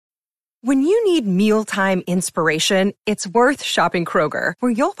When you need mealtime inspiration, it's worth shopping Kroger,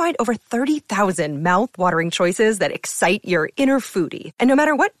 where you'll find over 30,000 mouth-watering choices that excite your inner foodie. And no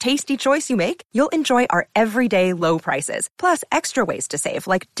matter what tasty choice you make, you'll enjoy our everyday low prices, plus extra ways to save,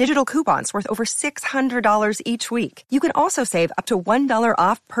 like digital coupons worth over $600 each week. You can also save up to $1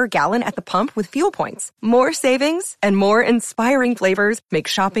 off per gallon at the pump with fuel points. More savings and more inspiring flavors make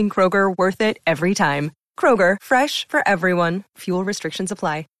shopping Kroger worth it every time. Kroger, fresh for everyone. Fuel restrictions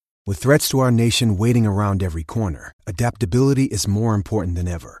apply. With threats to our nation waiting around every corner, adaptability is more important than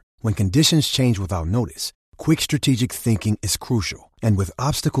ever. When conditions change without notice, quick strategic thinking is crucial. And with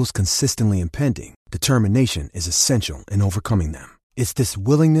obstacles consistently impending, determination is essential in overcoming them. It's this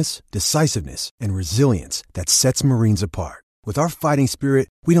willingness, decisiveness, and resilience that sets Marines apart. With our fighting spirit,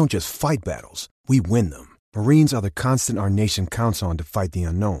 we don't just fight battles, we win them. Marines are the constant our nation counts on to fight the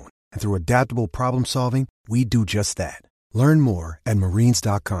unknown. And through adaptable problem solving, we do just that. Learn more at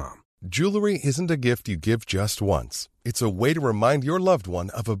marines.com. Jewelry isn't a gift you give just once. It's a way to remind your loved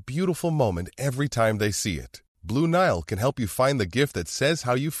one of a beautiful moment every time they see it. Blue Nile can help you find the gift that says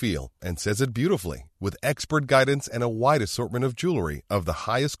how you feel and says it beautifully, with expert guidance and a wide assortment of jewelry of the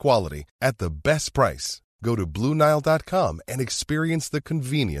highest quality at the best price. Go to BlueNile.com and experience the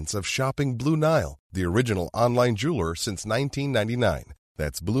convenience of shopping Blue Nile, the original online jeweler since 1999.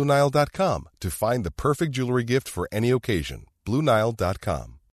 That's BlueNile.com to find the perfect jewelry gift for any occasion.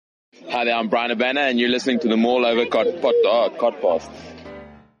 BlueNile.com. Hi there, I'm Brian Abena, and you're listening to the Mall Over Codcast.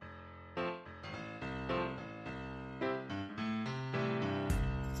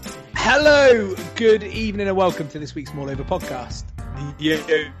 Hello, good evening, and welcome to this week's Mall Over podcast. The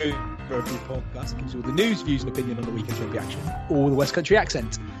Rugby podcast gives you all the news, views, and opinion on the weekend's rugby action, all the West Country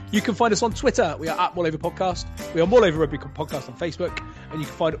accent. You can find us on Twitter. We are at Mall Over Podcast. We are Mall Over Rugby Podcast on Facebook, and you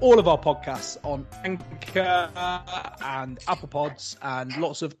can find all of our podcasts on Anchor and Apple Pods and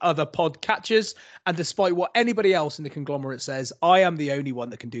lots of other pod catchers. And despite what anybody else in the conglomerate says, I am the only one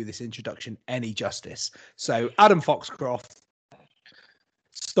that can do this introduction any justice. So, Adam Foxcroft,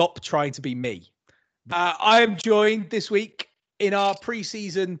 stop trying to be me. I am joined this week in our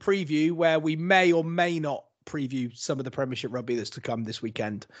pre-season preview, where we may or may not preview some of the Premiership rugby that's to come this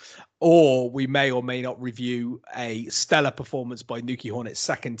weekend, or we may or may not review a stellar performance by Nuki Hornets'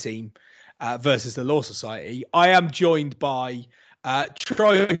 second team versus the Law Society. I am joined by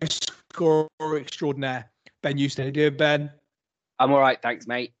try scorer extraordinaire Ben Houston. How you doing, Ben? I'm all right, thanks,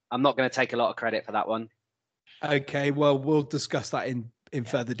 mate. I'm not going to take a lot of credit for that one. Okay, well, we'll discuss that in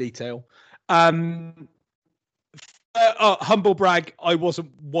further detail. Humble brag, I wasn't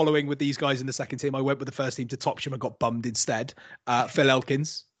wallowing with these guys in the second team. I went with the first team to Topsham and got bummed instead. Phil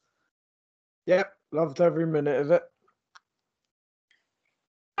Elkins. Yep, loved every minute of it.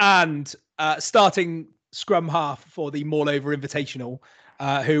 And starting scrum half for the Mall Over Invitational,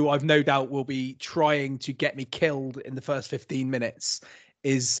 who I've no doubt will be trying to get me killed in the first 15 minutes,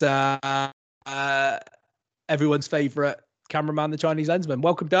 is everyone's favourite cameraman, the Chinese lensman.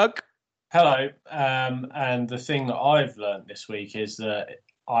 Welcome, Doug. Hello. And the thing that I've learned this week is that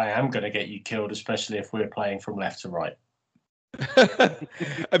I am going to get you killed, especially if we're playing from left to right.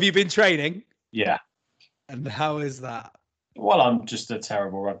 Have you been training? Yeah. And how is that? Well, I'm just a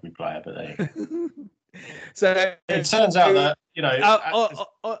terrible rugby player, but there you go. So it turns out that, you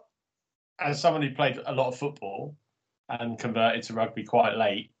know, as someone who played a lot of football and converted to rugby quite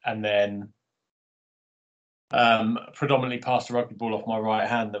late, and then predominantly passed the rugby ball off my right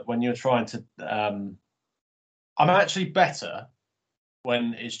hand, that when you're trying to I'm actually better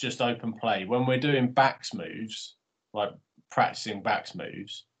when it's just open play. When we're doing backs moves, like practicing backs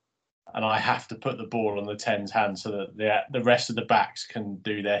moves, and I have to put the ball on the 10's hand so that the rest of the backs can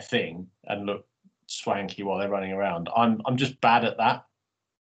do their thing and look swanky while they're running around, I'm just bad at that.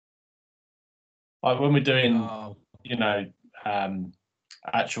 Like when we're doing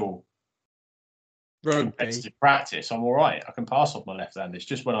actual competitive practice, I'm all right. I can pass off my left hand. It's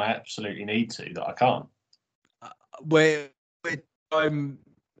just when I absolutely need to that I can't. I'm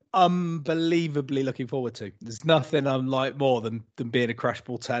unbelievably looking forward to. There's nothing I'm like more than being a crash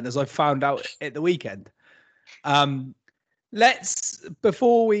ball 10, as I found out at the weekend. Let's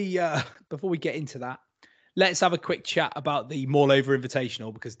before we get into that, let's have a quick chat about the Mall Over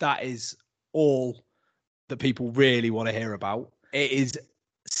Invitational, because that is all that people really want to hear about. It is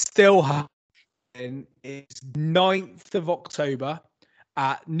still happening. It's 9th of October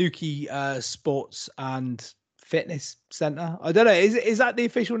at Nuki Sports and Fitness Centre. I don't know. Is that the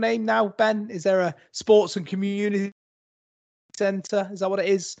official name now, Ben? Is there a sports and community centre? Is that what it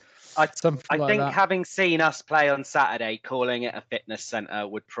is? I think having seen us play on Saturday, calling it a fitness centre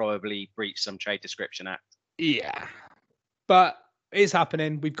would probably breach some Trade Description Act. Yeah. But it is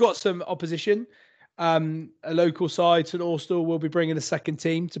happening. We've got some opposition. A local side, St Austell, will be bringing a second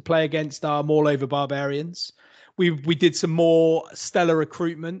team to play against our Maulover Barbarians. We did some more stellar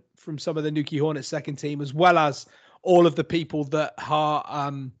recruitment from some of the Newquay Hornets second team, as well as all of the people that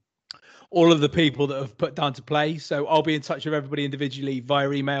have put down to play. So I'll be in touch with everybody individually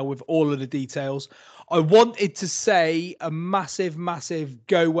via email with all of the details. I wanted to say a massive, massive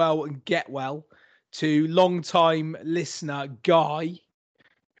go well and get well to long-time listener Guy,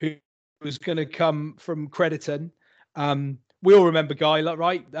 who was going to come from Crediton. We all remember Guy,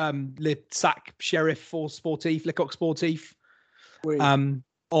 right? Le Sac Sheriff for Sportif, Le Coq Sportif.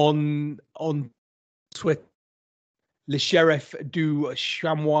 On Twitter, Le Sheriff du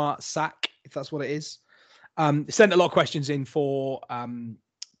Chamois Sac, if that's what it is. Sent a lot of questions in for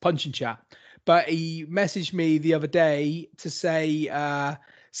Punch and Chat, but he messaged me the other day to say,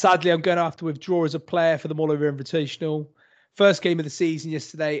 sadly, I'm going to have to withdraw as a player for the Maulover Invitational. First game of the season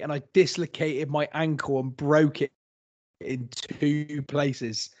yesterday, and I dislocated my ankle and broke it in 2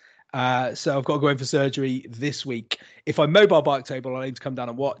 places. So I've got to go in for surgery this week. If I'm mobile by October, I'll aim to come down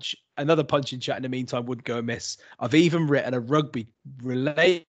and watch. Another Punch and Chat in the meantime wouldn't go amiss. I've even written a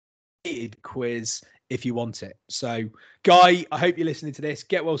rugby-related quiz if you want it. So, Guy, I hope you're listening to this.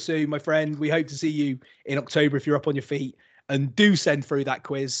 Get well soon, my friend. We hope to see you in October if you're up on your feet. And do send through that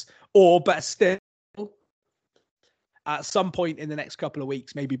quiz. Or, better still, at some point in the next couple of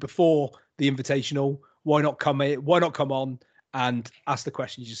weeks, maybe before the Invitational, why not come on and ask the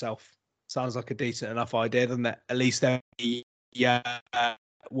questions yourself? Sounds like a decent enough idea, doesn't it? At least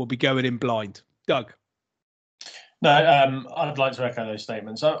we'll be going in blind. Doug? No, I'd like to echo those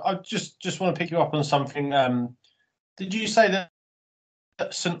statements. I just want to pick you up on something. Did you say that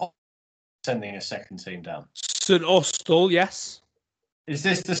St Austell sending a second team down? St Austell, yes. Is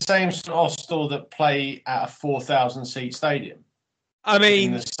this the same St Austell that play at a 4,000 seat stadium? I mean,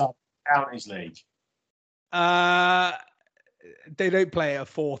 in the South Counties League. They don't play at a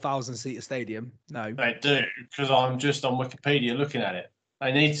 4,000 seater stadium. No, they do, because I'm just on Wikipedia looking at it.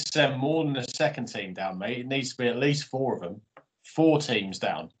 They need to send more than a second team down, mate. It needs to be at least 4 of them. 4 teams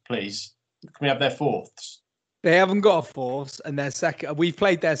down, please. Can we have their fourths? They haven't got a fourths, and their second. We've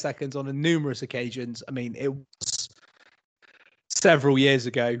played their seconds on numerous occasions. I mean, it was several years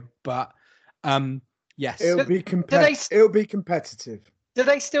ago, but yes, it'll be competitive. Do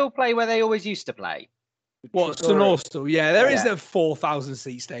they still play where they always used to play? What, St Austell? Yeah, there is a 4,000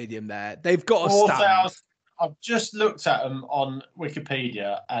 seat stadium there. They've got a 4,000. I've just looked at them on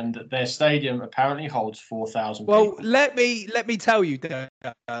Wikipedia, and their stadium apparently holds 4,000 people. Well, let me tell you,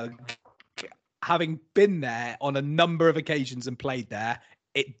 having been there on a number of occasions and played there,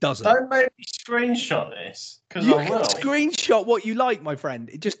 it doesn't. Don't make me screenshot this, because I will. Screenshot what you like, my friend.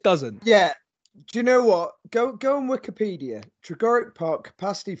 It just doesn't. Yeah. Do you know what? Go on Wikipedia. Tregorick Park,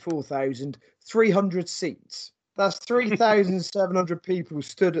 capacity 4,000, 300 seats. That's 3,700 people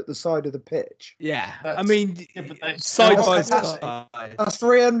stood at the side of the pitch. Yeah. I mean, side by side. That's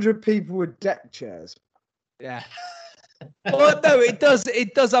 300 people with deck chairs. Yeah. Well, no, it does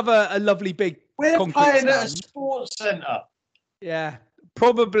have a lovely big We're concrete playing stand. At a sports centre. Yeah.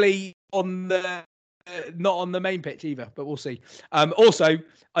 Probably on the not on the main pitch either, but we'll see. Also,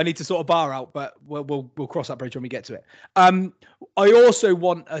 I need to sort a bar out, but we'll cross that bridge when we get to it. I also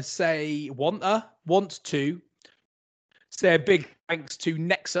want to say a big thanks to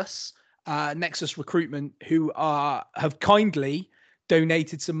Nexus Recruitment, who have kindly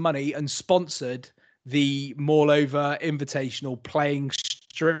donated some money and sponsored the Maulover Invitational playing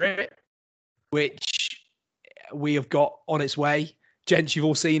strip, which we have got on its way. Gents, you've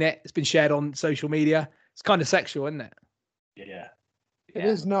all seen it. It's been shared on social media. It's kind of sexual, isn't it? Yeah. It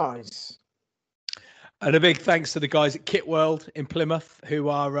is nice. And a big thanks to the guys at Kit World in Plymouth who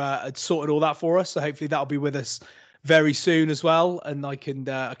are sorted all that for us. So hopefully that'll be with us very soon as well. And I can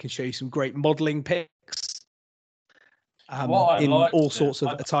show you some great modelling pics in all sorts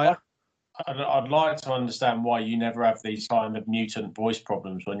of attire. I'd like to understand why you never have these kind of mutant voice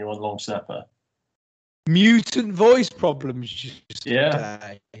problems when you're on long snapper. Mutant voice problems.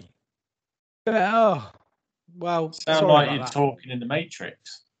 Yeah. Oh, well. Sound like you're talking in the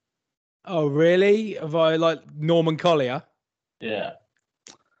Matrix. Oh, really? Have I like Norman Collier? Yeah.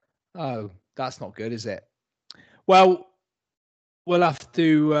 Oh, that's not good, is it? Well, we'll have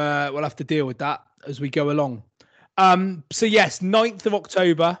to deal with that as we go along. So yes, 9th of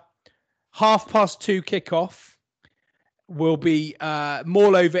October, 2:30 kickoff. Will be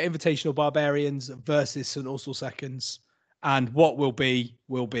Maulover Invitational Barbarians versus St Austell Seconds. And what will be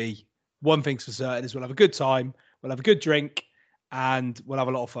one thing's for certain is we'll have a good time, we'll have a good drink, and we'll have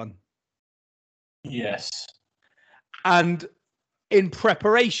a lot of fun. Yes. And in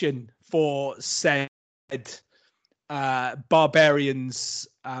preparation for said Barbarians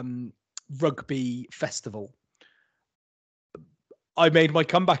rugby festival, I made my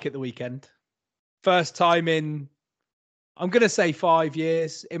comeback at the weekend. First time in, I'm going to say 5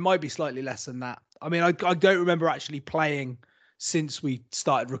 years. It might be slightly less than that. I mean, I don't remember actually playing since we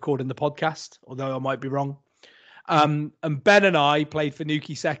started recording the podcast, although I might be wrong. And Ben and I played for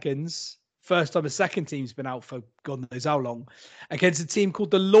Newquay Seconds. First time a second team's been out for God knows how long, against a team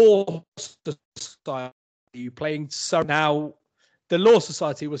called the Law Society, playing. So now, the Law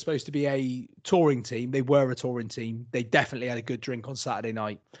Society was supposed to be a touring team. They were a touring team. They definitely had a good drink on Saturday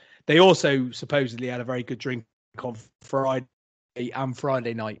night. They also supposedly had a very good drink on Friday and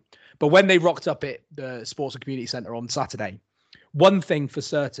Friday night. But when they rocked up at the Sports and Community Centre on Saturday, one thing for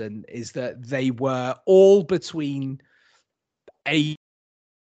certain is that they were all between 18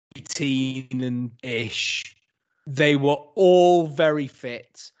 and ish. They were all very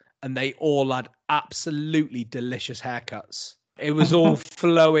fit, and they all had absolutely delicious haircuts. It was all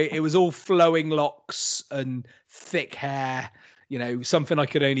flowing. It was all flowing locks and thick hair. You know, something I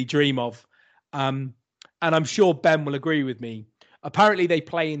could only dream of. And I'm sure Ben will agree with me. Apparently, they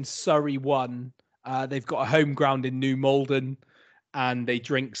play in Surrey 1. They've got a home ground in New Malden, and they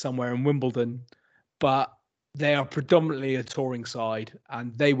drink somewhere in Wimbledon. But they are predominantly a touring side,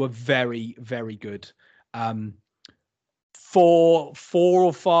 and they were very, very good. 4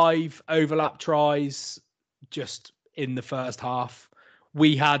 or 5 overlap tries just in the first half.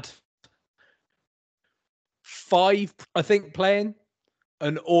 We had 5, I think, playing,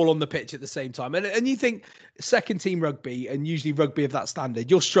 and all on the pitch at the same time. And you think second team rugby, and usually rugby of that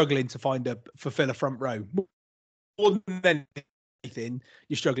standard, you're struggling to fulfill a front row. More than anything,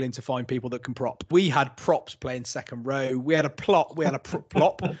 you're struggling to find people that can prop. We had props playing second row. We had a prop,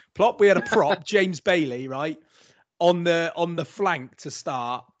 James Bailey, right, on the flank to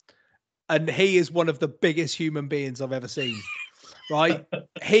start. And he is one of the biggest human beings I've ever seen, right?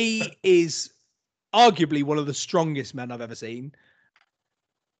 He is arguably one of the strongest men I've ever seen.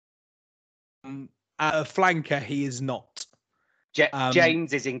 At a flanker, he is not.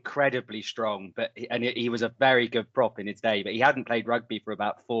 James is incredibly strong, and he was a very good prop in his day, but he hadn't played rugby for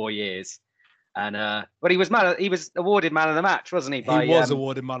about 4 years. And but he was awarded man of the match, wasn't he? He was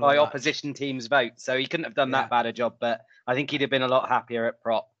awarded man of the match by opposition team's vote, so he couldn't have done that bad a job. But I think he'd have been a lot happier at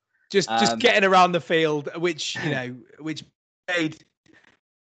prop. Just getting around the field, which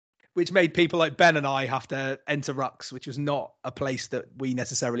made people like Ben and I have to enter rucks, which was not a place that we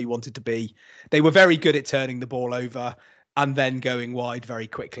necessarily wanted to be. They were very good at turning the ball over and then going wide very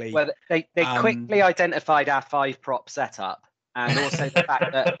quickly. Well, they quickly identified our 5 prop setup, and also the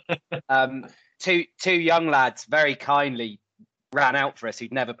fact that two young lads very kindly ran out for us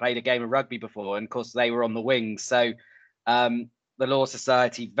who'd never played a game of rugby before, and of course they were on the wings. So the Law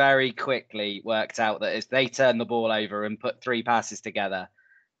Society very quickly worked out that as they turned the ball over and put 3 passes together,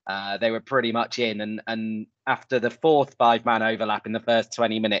 they were pretty much in. And after the 4th 5-man overlap in the first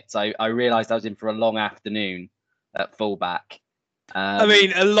 20 minutes, I realised I was in for a long afternoon at fullback. I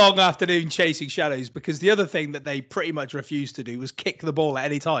mean, a long afternoon chasing shadows, because the other thing that they pretty much refused to do was kick the ball at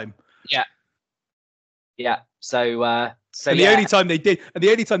any time. Yeah. So the only time they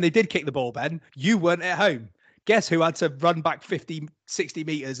did kick the ball, Ben, you weren't at home. Guess who had to run back 50, 60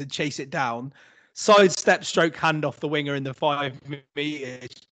 meters and chase it down? Sidestep, stroke, hand off the winger in the 5 meters.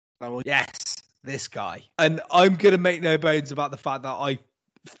 Yes, this guy. And I'm going to make no bones about the fact that I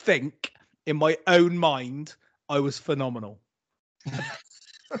think in my own mind, I was phenomenal.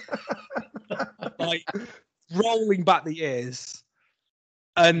 Like rolling back the ears.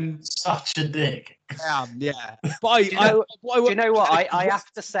 And such a dick. Yeah. But do you know what? I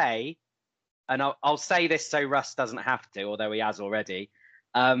have to say, and I'll say this so Russ doesn't have to, although he has already,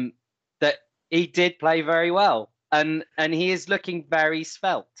 that he did play very well, and he is looking very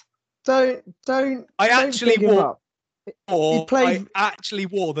svelte. Don't. I actually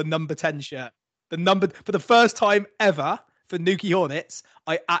wore the number 10 shirt. For the first time ever for Newquay Hornets,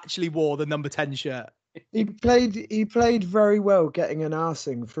 I actually wore the number 10 shirt. He played very well, getting an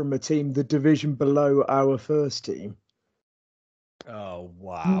arsing from a team the division below our first team. Oh,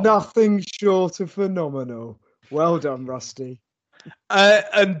 wow. Nothing short of phenomenal. Well done, Rusty.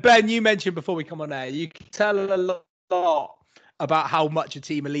 And Ben, you mentioned before we come on air, you can tell a lot about how much a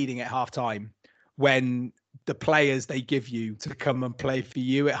team are leading at half-time when the players they give you to come and play for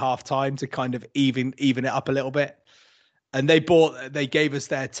you at half-time to kind of even it up a little bit. And they gave us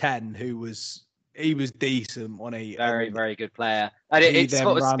their 10, he was decent on a very, very good player. And it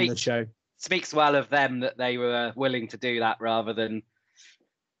sort of speaks well of them that they were willing to do that rather than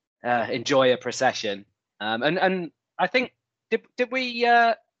enjoy a procession. And I think Did we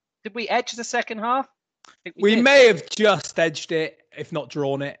edge the second half? We may have just edged it, if not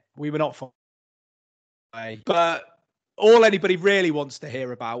drawn it. We were not far away. But all anybody really wants to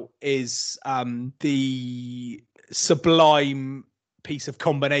hear about is the sublime piece of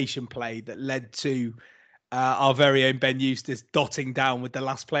combination play that led to our very own Ben Eustace dotting down with the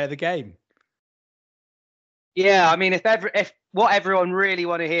last play of the game. Yeah, I mean, if what everyone really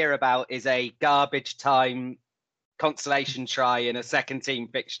want to hear about is a garbage time consolation try in a second team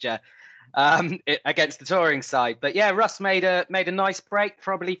fixture against the touring side. But yeah, Russ made a nice break,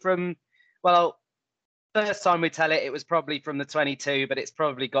 probably from, well, first time we tell it, it was probably from the 22, but it's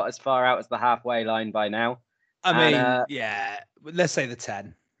probably got as far out as the halfway line by now. Yeah, let's say the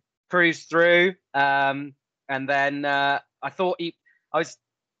 10. Cruised through, and then I thought I was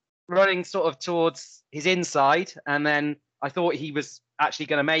running sort of towards his inside, and then I thought he was actually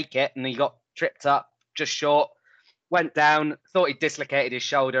going to make it, and he got tripped up just short, went down, thought he dislocated his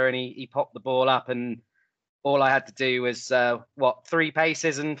shoulder, and he popped the ball up, and all I had to do was 3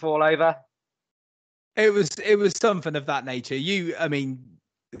 paces and fall over. It was something of that nature.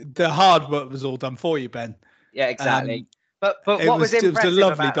 The hard work was all done for you, Ben. Yeah, exactly. But what was impressive, it was a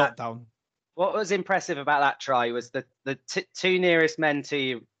lovely about dot that, down. What was impressive about that try was the two nearest men to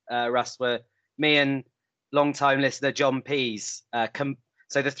you, Russ, were me and long-time listener John Pease.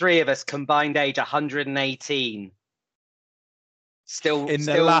 So the three of us combined age 118. Still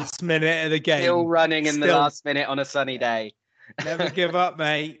the last minute of the game. Still running in the last minute on a sunny day. Never give up,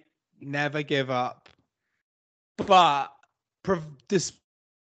 mate. Never give up. But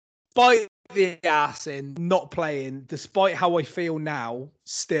despite the ass in not playing, despite how I feel now,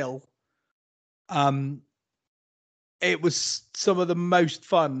 still, it was some of the most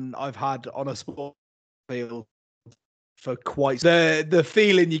fun I've had on a sport field for quite. The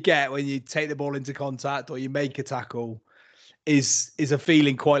feeling you get when you take the ball into contact or you make a tackle is a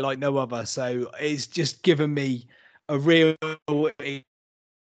feeling quite like no other. So it's just given me a real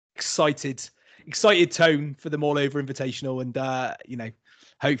excited tone for the All Over Invitational, and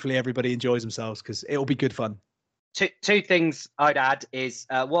hopefully everybody enjoys themselves because it'll be good fun. Two things I'd add is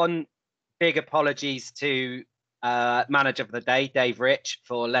one, big apologies to manager of the day, Dave Rich,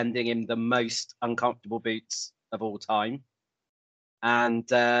 for lending him the most uncomfortable boots of all time.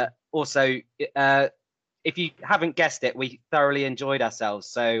 And also, if you haven't guessed it, we thoroughly enjoyed ourselves.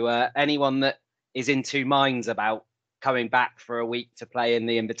 So anyone that is in two minds about coming back for a week to play in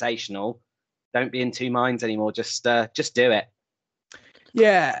the Invitational, don't be in two minds anymore. Just do it.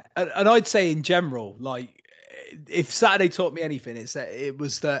 Yeah, and I'd say in general, like, if Saturday taught me anything, it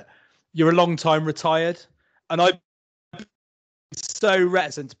was that you're a long time retired, and I'm so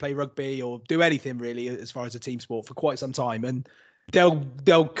reticent to play rugby or do anything really as far as a team sport for quite some time, and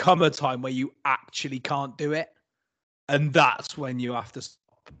there'll come a time where you actually can't do it, and that's when you have to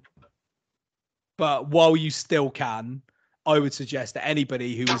stop. But while you still can, I would suggest that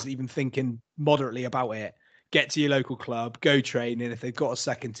anybody who is even thinking moderately about it, get to your local club, go train, and if they've got a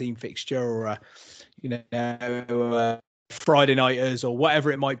second team fixture or a Friday nighters or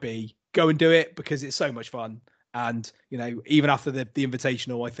whatever it might be, go and do it because it's so much fun. And even after the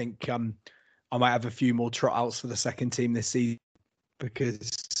Invitational, I think I might have a few more trot outs for the second team this season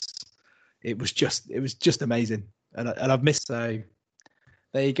because it was just amazing, and I've missed. So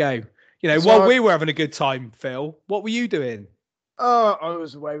there you go. While we were having a good time, Phil, what were you doing? I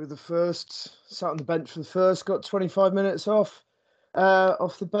was away with the first, sat on the bench for the first, got 25 minutes off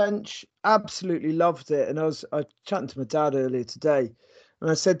the bench. Absolutely loved it. And I was chatting to my dad earlier today, and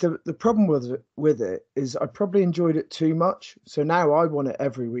I said the problem with it is I probably enjoyed it too much. So now I want it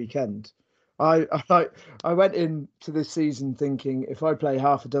every weekend. I went into this season thinking if I play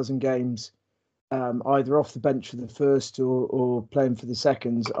half a dozen games, either off the bench for the first or playing for the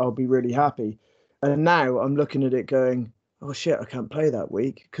seconds, I'll be really happy. And now I'm looking at it going, oh shit, I can't play that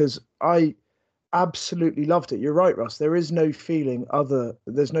week because I absolutely loved it. You're right, Russ. There's no feeling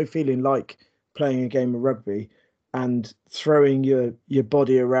like playing a game of rugby and throwing your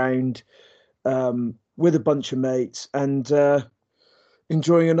body around with a bunch of mates and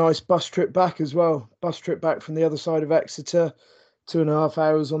enjoying a nice bus trip back as well. Bus trip back from the other side of Exeter, 2.5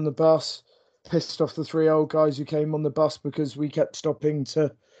 hours on the bus. Pissed off the 3 old guys who came on the bus because we kept stopping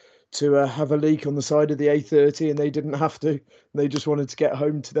to have a leak on the side of the A30 and they didn't have to. They just wanted to get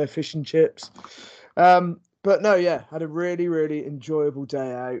home to their fish and chips. But no, yeah, had a really, really enjoyable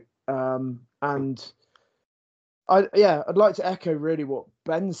day out. And I'd like to echo really what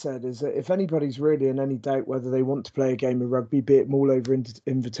Ben said, is that if anybody's really in any doubt whether they want to play a game of rugby, be it All Over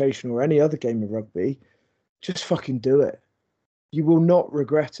Invitational or any other game of rugby, just fucking do it. you will not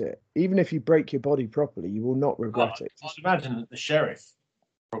regret it. Even if you break your body properly, you will not regret it. I'd imagine that the sheriff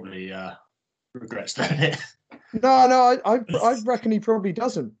probably regrets doing it. No, I reckon he probably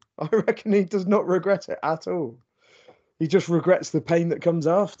doesn't. I reckon he does not regret it at all. He just regrets the pain that comes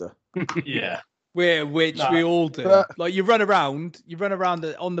after. Yeah. We all do. But- Like you run around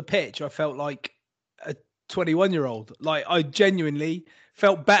on the pitch. I felt like a 21-year-old. Like I genuinely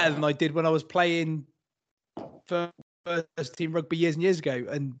felt better than I did when I was playing for first team rugby years and years ago.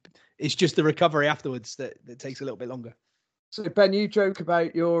 And it's just the recovery afterwards that takes a little bit longer. So Ben, you joke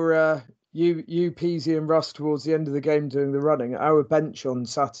about your you Peasy and Russ towards the end of the game doing the running. Our bench on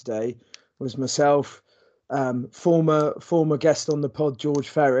Saturday was myself, former guest on the pod George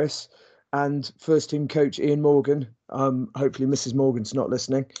Ferris, and first team coach Ian Morgan. Hopefully Mrs. Morgan's not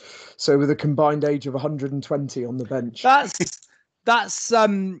listening. So with a combined age of 120 on the bench. That's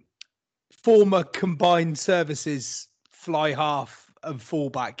former combined services fly half and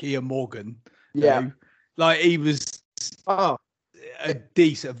fullback Ian Morgan. Yeah. Who, like he was Oh, a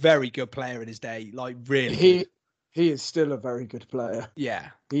very good player in his day. Like really, he is still a very good player. yeah.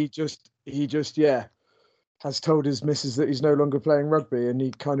 He just has told his missus that he's no longer playing rugby, and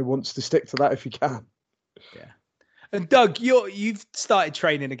he kind of wants to stick to that if he can. Yeah. And Doug, you've started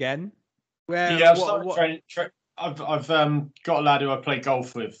training again. I've started training. I've got a lad who I play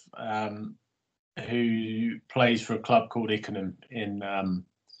golf with, who plays for a club called Ickenham in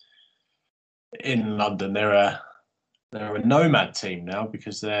London. They're a nomad team now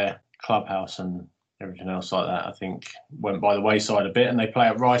because their clubhouse and everything else like that, I think, went by the wayside a bit, and they play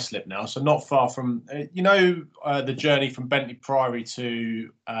at Ruislip now, so not far from the journey from Bentley Priory to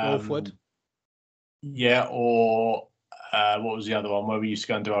Northwood. Yeah, or what was the other one where we used to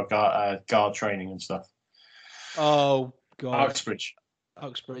go and do our guard training and stuff? Oh God,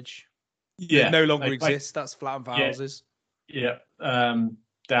 Uxbridge. Yeah, no longer exists. That's flat for houses. Yeah,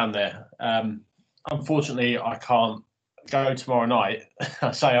 down there. Unfortunately, I can't go tomorrow night.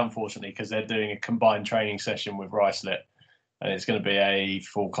 I say unfortunately because they're doing a combined training session with Ruislip, and it's going to be a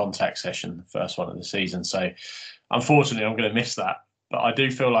full contact session, the first one of the season. So unfortunately, I'm going to miss that. But I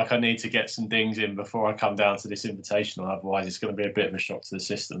do feel like I need to get some dings in before I come down to this invitational. Otherwise, it's going to be a bit of a shock to the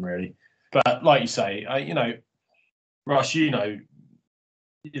system, really. But like you say, Russ, I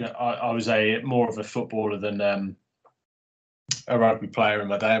was more of a footballer than a rugby player in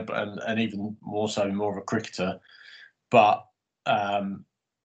my day, and even more of a cricketer. But I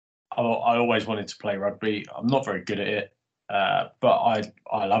always wanted to play rugby. I'm not very good at it, but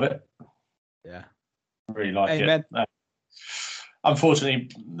I love it. Yeah, I really like Amen. it. Unfortunately,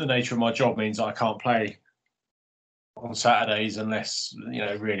 the nature of my job means I can't play on Saturdays unless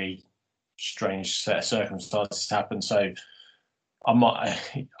really strange set of circumstances happen. So I might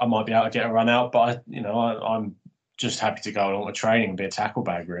be able to get a run out, but I'm just happy to go along to training and be a tackle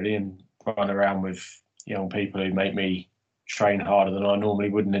bag really, and run around with young people who make me train harder than I normally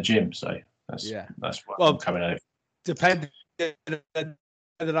would in a gym. So that's what I'm coming at it. Depending on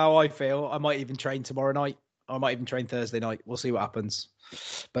how I feel, I might even train tomorrow night. I might even train Thursday night. We'll see what happens.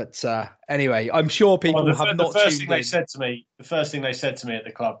 But anyway, I'm sure people have not tuned in. The first thing they said to me at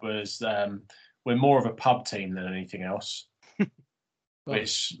the club was, "We're more of a pub team than anything else,"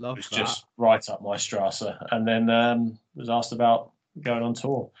 which was just right up my strasse. And then was asked about going on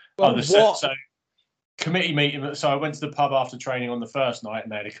tour. So committee meeting. So I went to the pub after training on the first night,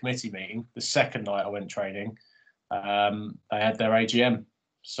 and they had a committee meeting. The second night I went training, they had their AGM.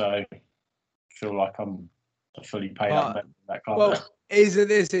 So I feel like I'm a fully paid up member of that club. Well, isn't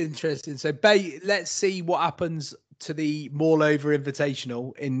this interesting? So, let's see what happens to the Mall Over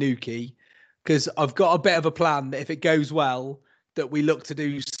Invitational in Newquay, because I've got a bit of a plan that if it goes well, that we look to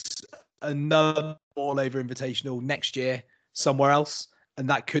do another Mall Over Invitational next year somewhere else, and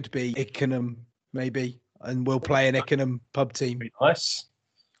that could be Ickenham maybe, and we'll play an Ickenham pub team. Be nice.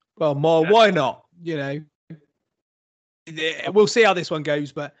 Well, why not? We'll see how this one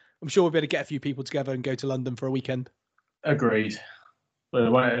goes, but I'm sure we'll be able to get a few people together and go to London for a weekend. Agreed. Well,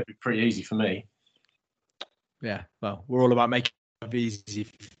 it'll be pretty easy for me. Yeah, well, we're all about making it easy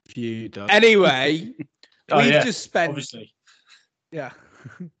for you, Doug. Anyway, just spent... Obviously. Yeah.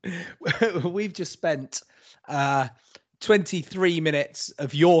 We've just spent 23 minutes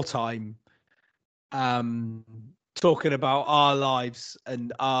of your time talking about our lives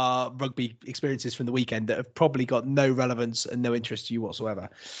and our rugby experiences from the weekend that have probably got no relevance and no interest to you whatsoever.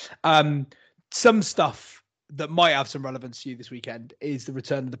 Some stuff that might have some relevance to you this weekend is the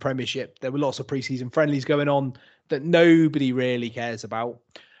return of the Premiership. There were lots of pre-season friendlies going on that nobody really cares about.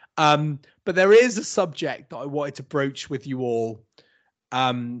 But there is a subject that I wanted to broach with you all.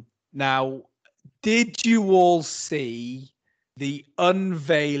 Now, did you all see the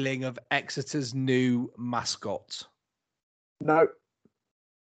unveiling of Exeter's new mascot. No.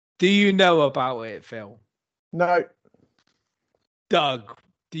 Do you know about it, Phil? No. Doug,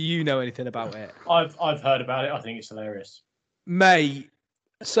 do you know anything about it? I've heard about it. I think it's hilarious. Mate,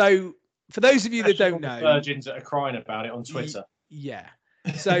 so for those of you that don't know, virgins that are crying about it on Twitter. Yeah.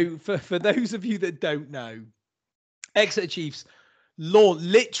 So for those of you that don't know, Exeter Chiefs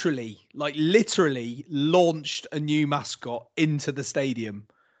literally launched a new mascot into the stadium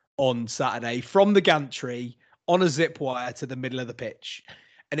on Saturday from the gantry on a zip wire to the middle of the pitch.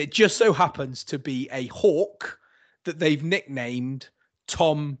 And it just so happens to be a hawk that they've nicknamed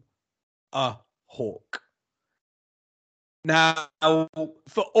Tom a Hawk. Now,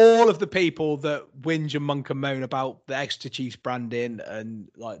 for all of the people that whinge and monk and moan about the Exeter Chiefs branding and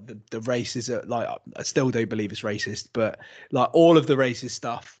like the racism, like I still don't believe it's racist, but like all of the racist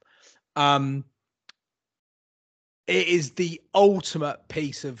stuff, it is the ultimate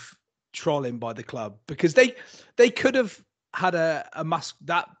piece of trolling by the club, because they could have had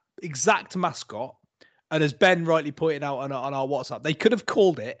that exact mascot, and as Ben rightly pointed out on our WhatsApp, they could have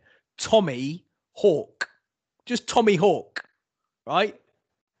called it Tommy Hawk. Just Tommy Hawk, right?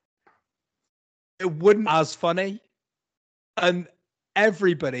 It wouldn't be as funny. And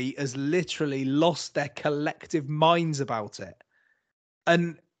everybody has literally lost their collective minds about it.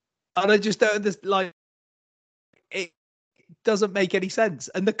 And I just don't understand, like, it doesn't make any sense.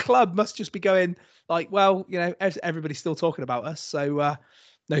 And the club must just be going like, well, you know, everybody's still talking about us. So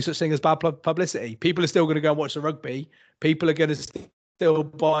no such thing as bad publicity. People are still going to go and watch the rugby. People are going to still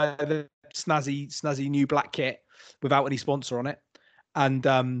buy the snazzy new black kit without any sponsor on it, and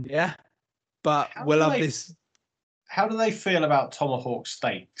but we'll have this. How do they feel about tomahawk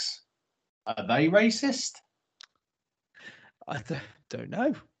steaks? Are they racist? I don't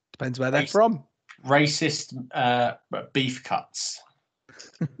know. Depends where they're from. Racist beef cuts.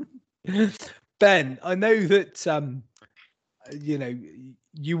 Ben, I know that you know,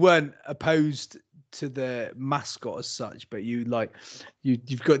 you weren't opposed to the mascot as such, but you've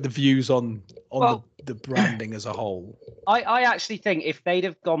got the views on the branding as a whole. I actually think if they'd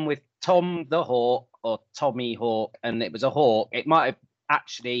have gone with Tom the Hawk or Tommy Hawk and it was a hawk, it might have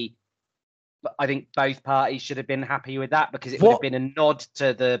actually, I think both parties should have been happy with that, because it would have been a nod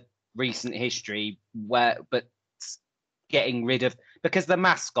to the recent history but getting rid of, because the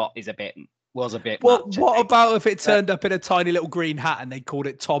mascot was a bit much. What about if it turned up in a tiny little green hat and they called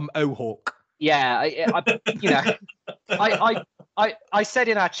it Tom O'Hawk? Yeah, I said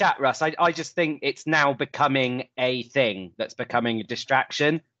in our chat, Russ, I just think it's now becoming a thing that's becoming a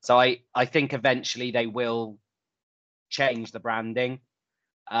distraction. So I think eventually they will change the branding.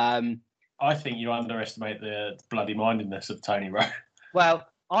 I think you underestimate the bloody mindedness of Tony Rowe. Well,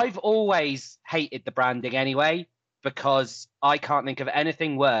 I've always hated the branding anyway, because I can't think of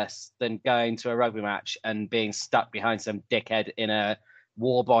anything worse than going to a rugby match and being stuck behind some dickhead in a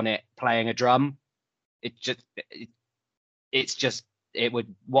war bonnet playing a drum. It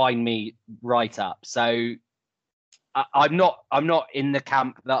would wind me right up. So I'm not in the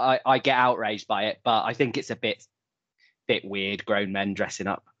camp that I get outraged by it, but I think it's a bit weird, grown men dressing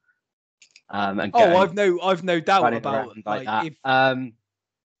up. And I've no doubt about like that. I'm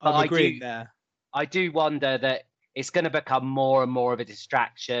agreeing there. I do wonder that it's going to become more and more of a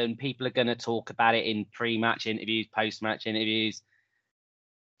distraction. People are going to talk about it in pre-match interviews, post-match interviews.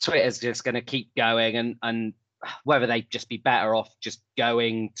 Twitter's just going to keep going, and whether they'd just be better off just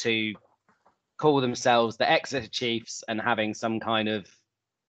going to call themselves the Exeter Chiefs and having some kind of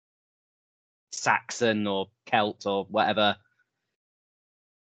Saxon or Celt or whatever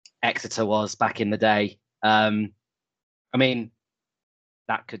Exeter was back in the day. I mean,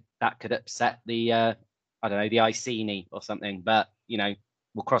 that could upset the I don't know, the Iceni or something, but you know,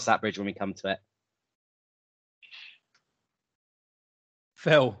 we'll cross that bridge when we come to it.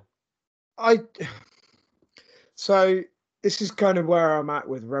 Phil, so this is kind of where I'm at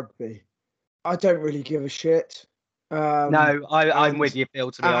with rugby. I don't really give a shit. No, I'm with you, Phil,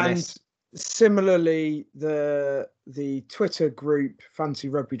 to be honest. Similarly, the Twitter group, Fancy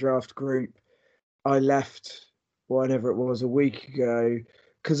Rugby Draft group, I left whenever it was a week ago,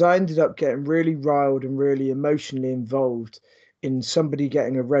 because I ended up getting really riled and really emotionally involved in somebody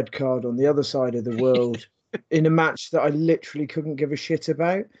getting a red card on the other side of the world in a match that I literally couldn't give a shit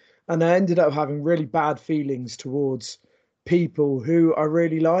about. And I ended up having really bad feelings towards people who I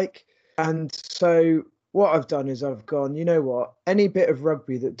really like. And so what I've done is I've gone, you know what, any bit of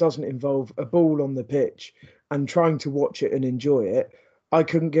rugby that doesn't involve a ball on the pitch and trying to watch it and enjoy it, I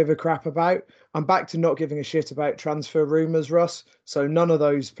couldn't give a crap about. I'm back to not giving a shit about transfer rumours, Russ. So none of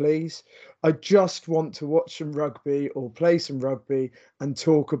those, please. I just want to watch some rugby or play some rugby and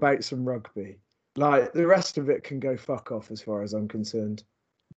talk about some rugby. Like, the rest of it can go fuck off as far as I'm concerned.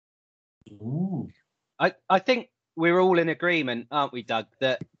 Ooh. I think we're all in agreement, aren't we, Doug,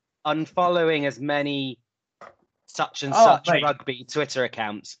 that unfollowing as many such and such rugby Twitter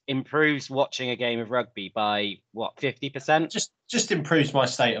accounts improves watching a game of rugby by what, 50%? Just improves my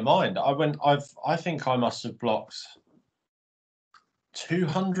state of mind. I think I must have blocked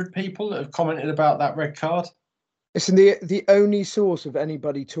 200 people that have commented about that red card. Listen, the only source of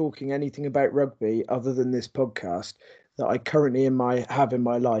anybody talking anything about rugby other than this podcast that I currently have in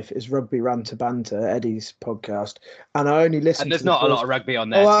my life is Rugby Ranter Banter, Eddie's podcast, and I only listen. And there's not a lot of rugby on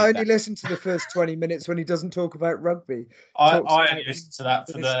there. Oh, I only listen to the first 20 minutes when he doesn't talk about rugby. I only listen to that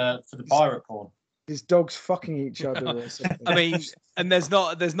for the pirate porn. His dogs fucking each other or something. I mean, and there's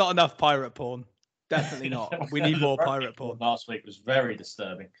not enough pirate porn. Definitely not. We need more pirate porn. Last week was very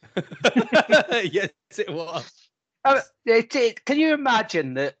disturbing. Yes, it was. Can you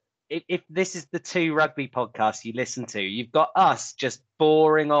imagine that if this is the two rugby podcasts you listen to, you've got us just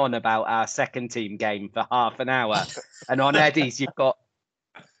boring on about our second team game for half an hour, and on Eddie's you've got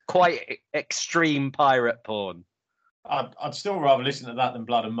quite extreme pirate porn. I'd still rather listen to that than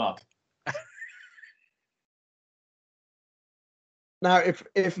Blood and Mud. Now, if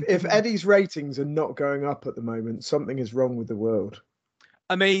Eddie's ratings are not going up at the moment, something is wrong with the world.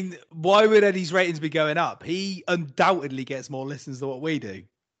 I mean, why would Eddie's ratings be going up? He undoubtedly gets more listens than what we do.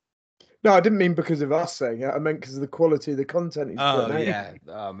 No, I didn't mean because of us saying it. I meant because of the quality of the content he's putting out. Yeah.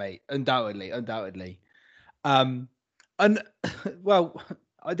 Oh, mate. Undoubtedly. And well,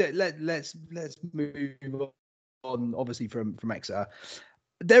 let's move on. Obviously, from Exeter,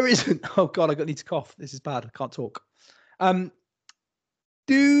 there isn't. Oh God, I need to cough. This is bad. I can't talk.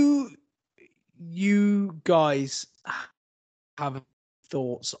 Do you guys have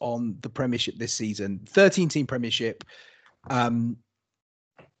thoughts on the Premiership this season? 13-team Premiership.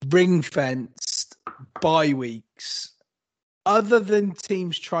 Ring-fenced, bye weeks, other than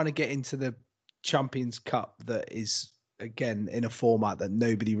teams trying to get into the Champions Cup that is, again, in a format that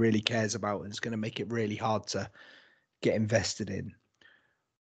nobody really cares about and is going to make it really hard to get invested in.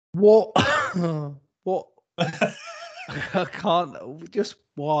 What I can't, just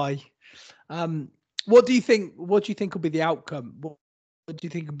why? What do you think will be the outcome? What do you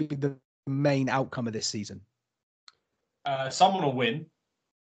think will be the main outcome of this season? Someone will win.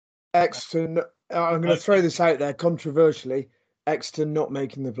 Exeter, I'm going to throw this out there controversially. Exeter not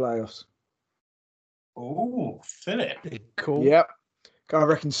making the playoffs. Oh, Philip. Cool. Yep. I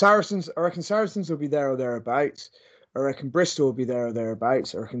reckon Saracens will be there or thereabouts. I reckon Bristol will be there or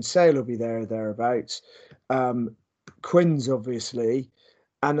thereabouts. I reckon Sale will be there or thereabouts. Quins, obviously.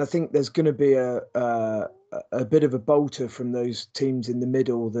 And I think there's going to be a bit of a bolter from those teams in the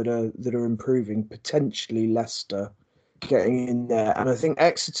middle that are improving, potentially Leicester getting in there. And I think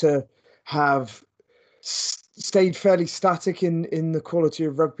Exeter have stayed fairly static in the quality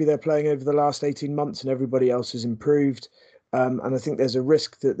of rugby they're playing over the last 18 months, and everybody else has improved. And I think there's a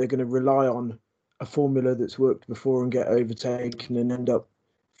risk that they're going to rely on a formula that's worked before and get overtaken and end up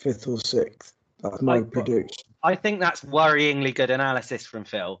 5th or 6th. That's my prediction. I think that's worryingly good analysis from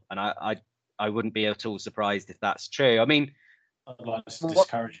Phil, and I wouldn't be at all surprised if that's true. I mean, I'd like to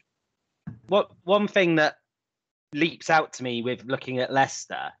discourage. One thing that leaps out to me with looking at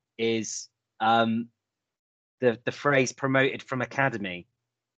Leicester is the phrase "promoted from academy,"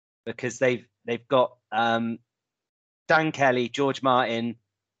 because they've got Dan Kelly, George Martin,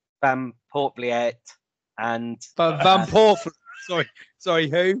 Van Poortvliet, and Van Poortvliet. Sorry,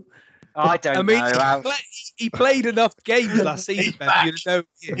 who? I don't know. He played enough games last season.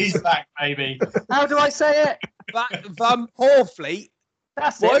 He's back, baby. How do I say it? Van Poortvliet.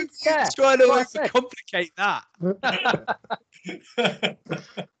 That's Why it. Yeah. Trying to complicate that.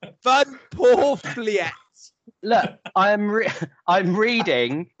 Van Poortvliet. Look, I'm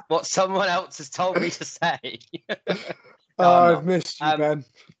reading what someone else has told me to say. I've missed you, Ben.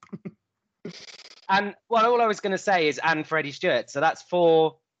 And all I was going to say is, and Freddie Stewart. So that's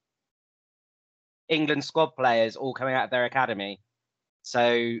 4 England squad players all coming out of their academy.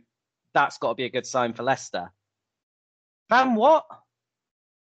 So that's got to be a good sign for Leicester. Van what?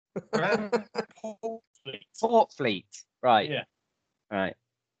 Poortvliet. Right. Yeah. Right.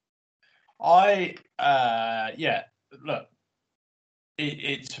 Look,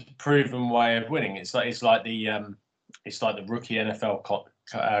 it's a proven way of winning. It's like the rookie NFL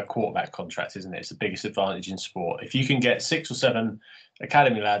quarterback contract, isn't it? It's the biggest advantage in sport. If you can get 6 or 7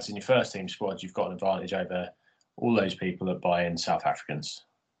 academy lads in your first team squad, you've got an advantage over all those people that buy in South Africans.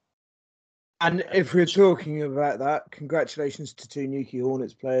 And if we're talking about that, congratulations to two Newquay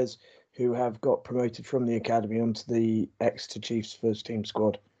Hornets players who have got promoted from the academy onto the Exeter Chiefs first team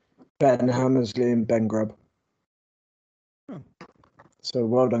squad, Ben Hammersley and Ben Grubb. So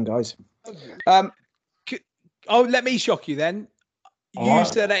well done, guys. Let me shock you then. You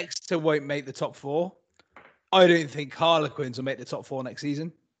said Exeter won't make the top 4. I don't think Harlequins will make the top 4 next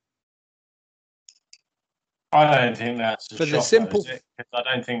season. I don't think that's for the simple. Because I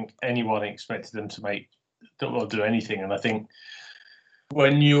don't think anyone expected them to do anything, and I think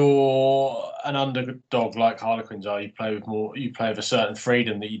when you're an underdog like Harlequins are, you play with a certain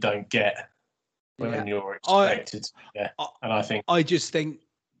freedom that you don't get when you're expected to. And I just think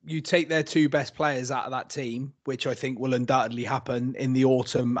you take their 2 best players out of that team, which I think will undoubtedly happen in the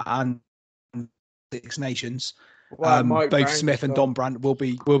autumn and Six Nations. Both Smith and Dombrandt will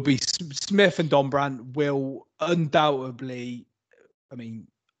be Smith and Dombrandt will undoubtedly. I mean,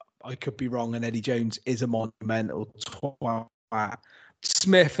 I could be wrong, and Eddie Jones is a monumental twat.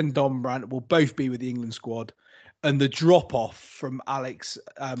 Smith and Dombrandt will both be with the England squad, and the drop off from Alex,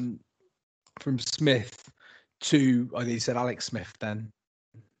 from Smith to I think he said Alex Smith then,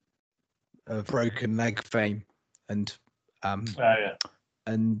 of broken leg fame, and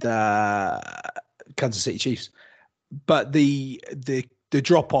Kansas City Chiefs. But the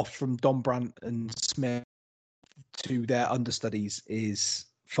drop off from Dombrandt and Smith to their understudies is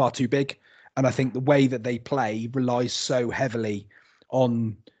far too big, and I think the way that they play relies so heavily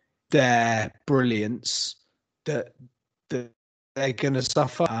on their brilliance that they're going to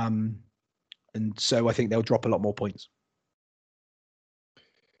suffer. And so I think they'll drop a lot more points.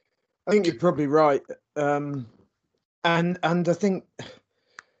 I think you're probably right, and I think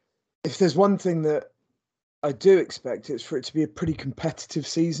if there's one thing that I do expect, it's for it to be a pretty competitive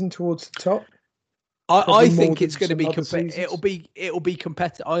season towards the top. I think it's going to be it'll be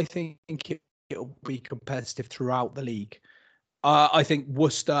competitive. I think it'll be competitive throughout the league. I think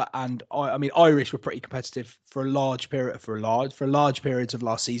Worcester and Irish were pretty competitive for large periods of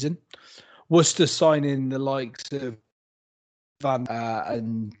last season. Worcester signing the likes of Van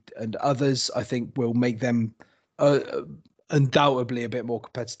and others, I think, will make them undoubtedly a bit more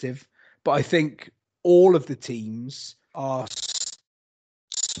competitive. But I think all of the teams are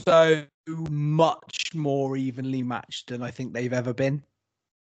so much more evenly matched than I think they've ever been.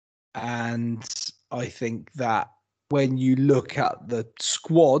 And I think that when you look at the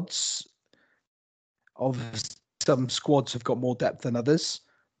squads, some squads have got more depth than others,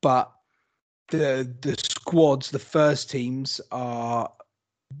 but the squads, the first teams are,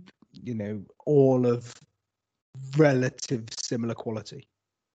 all of relative similar quality.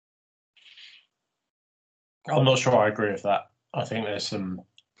 I'm not sure I agree with that. I think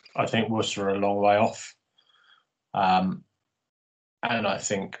I think Worcester are a long way off. And I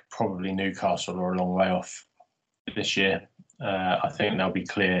think probably Newcastle are a long way off this year. I think they'll be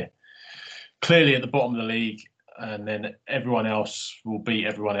clearly at the bottom of the league, and then everyone else will beat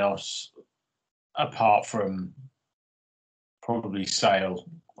everyone else apart from probably Sale,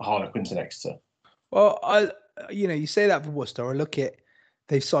 Harlequins and Exeter. Well, you say that for Worcester. I look at,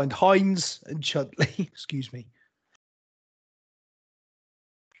 they've signed Hines and Chudley. Excuse me.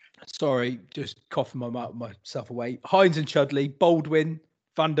 Sorry, just coughing myself away. Hines and Chudley, Baldwin,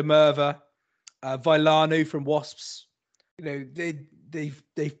 Van der Merwe, Vailanu from Wasps.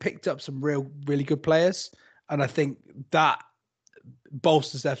 They've picked up some really good players, and I think that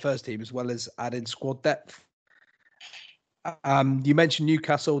bolsters their first team as well as adding squad depth. You mentioned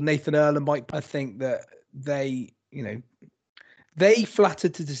Newcastle, Nathan Earl and Mike. I think that they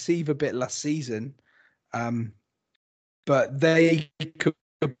flattered to deceive a bit last season, but they could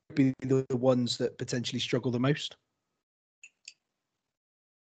be the ones that potentially struggle the most.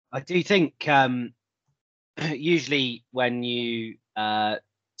 I do think usually when you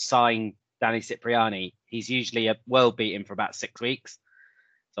sign Danny Cipriani, he's usually well beaten for about 6 weeks.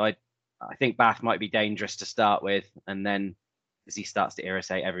 So I think Bath might be dangerous to start with, and then as he starts to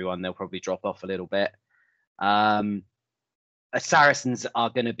irritate everyone, they'll probably drop off a little bit. Saracens are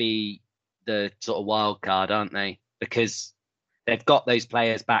going to be the sort of wild card, aren't they? Because they've got those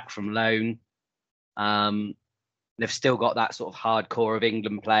players back from loan. They've still got that sort of hardcore of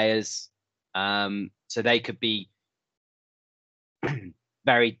England players. So they could be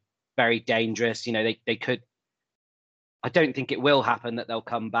very, very dangerous. They could. I don't think it will happen that they'll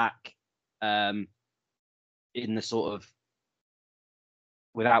come back in the sort of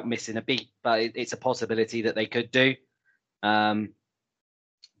without missing a beat, but it's a possibility that they could do. But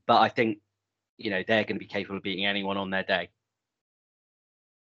I think, they're going to be capable of beating anyone on their day.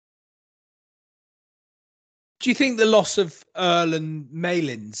 Do you think the loss of Earl and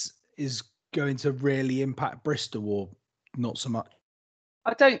Malins is going to really impact Bristol, or not so much?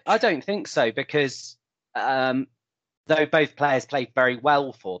 I don't think so, because though both players played very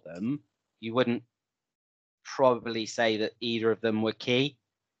well for them, you wouldn't probably say that either of them were key.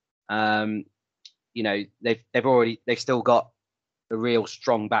 You know, they've still got a real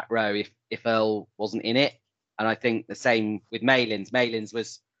strong back row if Earl wasn't in it. And I think the same with Malins. Malins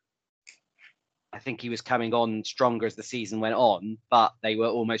was, I think he was coming on stronger as the season went on, but they were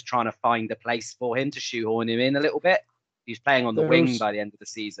almost trying to find a place for him to shoehorn him in a little bit. He was playing on the wing by the end of the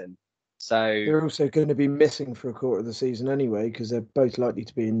season. So they're also going to be missing for a quarter of the season anyway, because they're both likely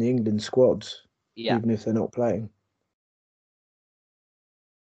to be in the England squads, even if they're not playing.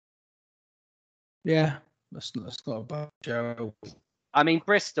 Yeah, that's not a bad show. I mean,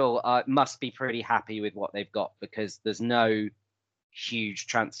 Bristol must be pretty happy with what they've got, because there's no huge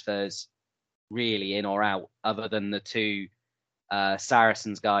transfers really in or out, other than the two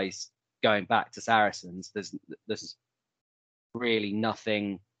Saracens guys going back to Saracens. There's really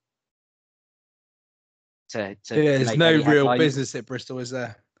nothing to there's no real business at Bristol, is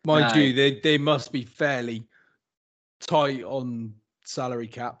there? Mind you, they must be fairly tight on salary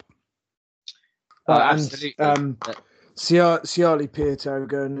cap. Absolutely. Ciali Pieto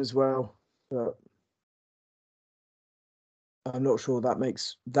going as well, but I'm not sure that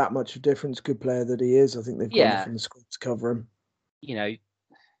makes that much of a difference. Good player that he is. I think they've got enough in the squad to cover him. You know,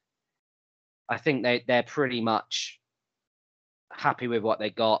 I think they're pretty much happy with what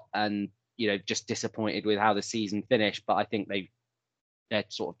they got, and you know, just disappointed with how the season finished. But I think they're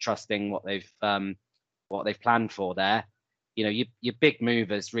sort of trusting what they've planned for there. You know, your big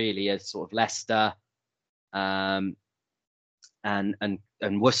movers really are sort of Leicester, and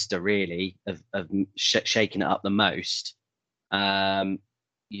Worcester really have shaken it up the most.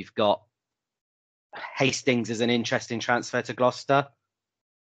 You've got Hastings as an interesting transfer to Gloucester,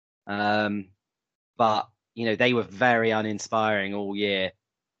 but you know, they were very uninspiring all year,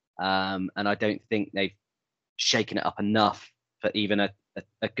 and I don't think they've shaken it up enough for even a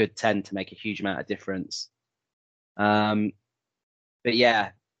good 10 to make a huge amount of difference. But yeah,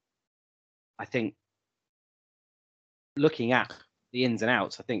 I think looking at the ins and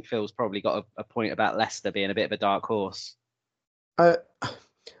outs, I think Phil's probably got a point about Leicester being a bit of a dark horse. I'm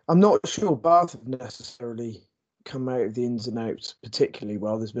not sure Bath have necessarily come out of the ins and outs particularly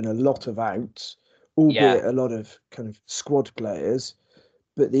well. There's been a lot of outs, albeit a lot of kind of squad players,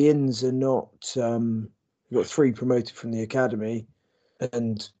 but the ins are not. We've got 3 promoted from the academy,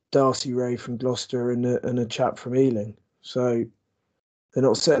 and Darcy Ray from Gloucester and a chap from Ealing. So they're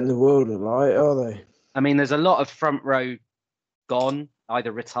not setting the world alight, are they? I mean, there's a lot of front row gone,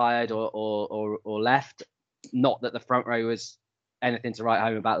 either retired or left. Not that the front row was anything to write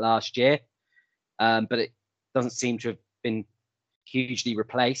home about last year, but it doesn't seem to have been hugely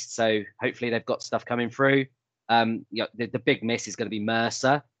replaced. So hopefully they've got stuff coming through. You know, the big miss is going to be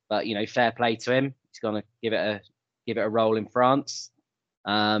Mercer, but you know, fair play to him. He's going to give it a roll in France.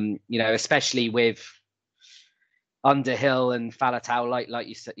 You know, especially with Underhill and Faletau, like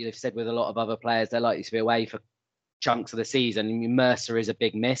you've said with a lot of other players, they're likely to be away for chunks of the season. I mean, Mercer is a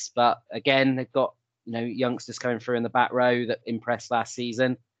big miss, but again, they've got, you know, youngsters coming through in the back row that impressed last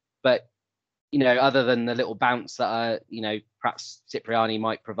season. But you know, other than the little bounce that you know, perhaps Cipriani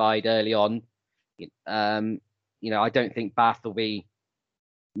might provide early on, you know, I don't think Bath will be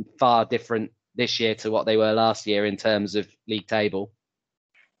far different this year to what they were last year in terms of league table.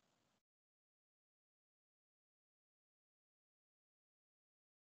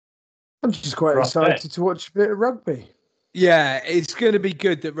 I'm just quite excited to watch a bit of rugby. Yeah, it's going to be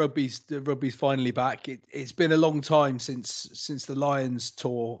good that rugby's finally back. It's been a long time since the Lions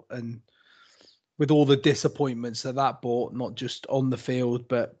tour, and with all the disappointments that brought, not just on the field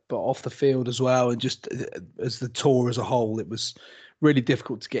but off the field as well, and just as the tour as a whole, it was really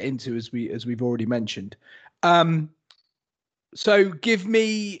difficult to get into, as we've already mentioned. So give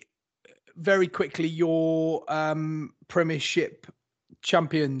me very quickly your Premiership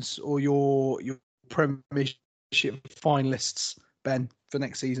champions or your Premiership finalists, Ben, for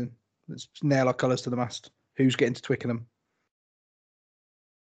next season. Let's nail our colours to the mast. Who's getting to Twickenham?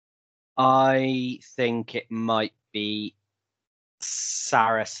 I think it might be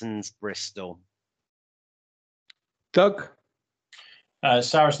Saracens Bristol. Doug?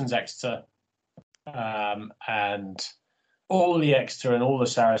 Saracens Exeter. And all the Exeter and all the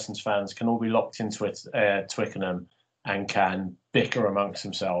Saracens fans can all be locked into Twickenham and can bicker amongst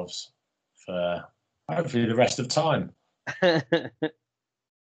themselves for hopefully the rest of time.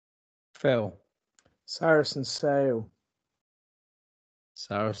 Phil? Saracens Sale.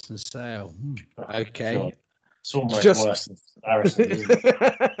 Okay. Sure. It's almost Just- worse than Harrison. Isn't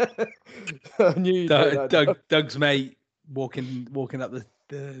it? I knew you'd do that. Doug's mate walking up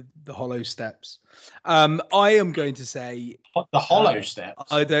the hollow steps. I am going to say The hollow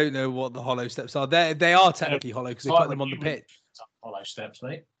steps. I don't know what the hollow steps are. They are technically hollow because they put them on the pitch. Hollow steps,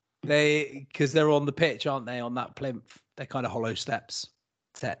 mate. Because they're on the pitch, aren't they? On that plinth, they're kind of hollow steps,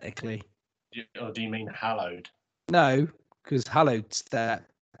 technically. Or do you mean hallowed? No, because hallowed steps,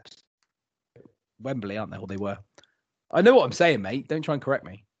 Wembley, aren't they? Or they were. I know what I'm saying, mate. Don't try and correct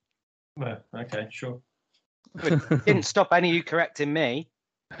me. Well, okay, sure. Didn't stop any of you correcting me.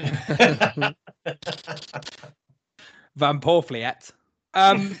 Van Porfliet.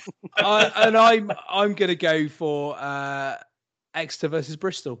 I'm going to go for Exeter versus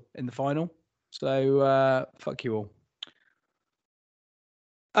Bristol in the final. So fuck you all.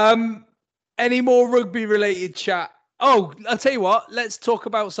 Any more rugby related chat? Oh, I'll tell you what. Let's talk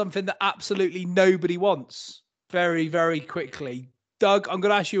about something that absolutely nobody wants. Very, very quickly. Doug, I'm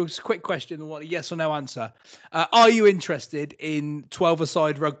going to ask you a quick question and want a yes or no answer. Are you interested in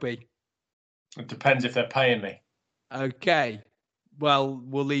 12-a-side rugby? It depends if they're paying me. Okay. Well,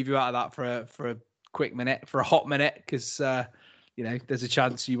 we'll leave you out of that for a quick minute, for a hot minute, because there's a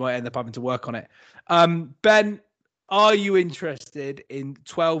chance you might end up having to work on it. Ben, are you interested in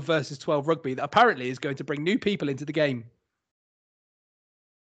 12 versus 12 rugby that apparently is going to bring new people into the game?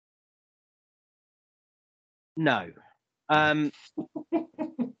 No.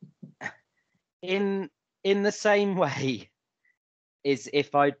 In the same way is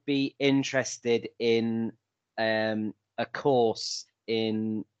if I'd be interested in a course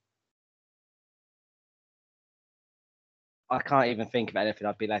in, I can't even think of anything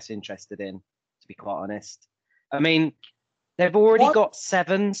I'd be less interested in, to be quite honest. I mean, they've already got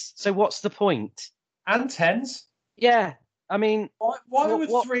 7s, so what's the point? And 10s? Yeah, I mean, why would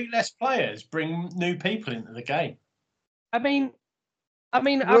 3 less players bring new people into the game? I mean,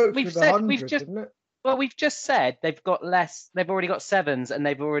 we've just said they've got less. They've already got 7s and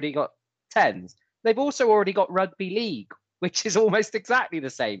they've already got 10s. They've also already got rugby league, which is almost exactly the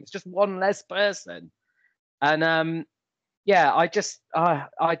same. It's just one less person. And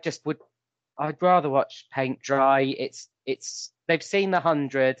I'd rather watch paint dry. It's they've seen the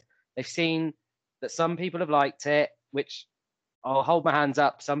 100. They've seen that some people have liked it, which I'll hold my hands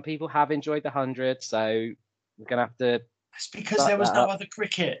up. Some people have enjoyed the 100, so we're gonna have to. It's because there was no other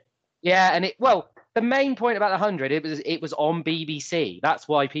cricket. Yeah, and the main point about the 100, it was on BBC. That's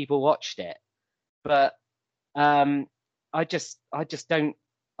why people watched it. But I just don't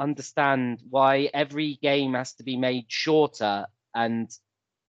understand why every game has to be made shorter and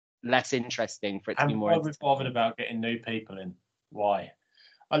less interesting for it to be more. And why we're bothered about getting new people in? Why?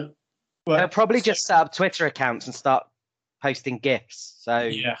 They'll probably just set up Twitter accounts and start posting GIFs. So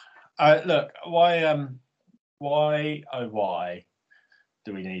yeah, look, why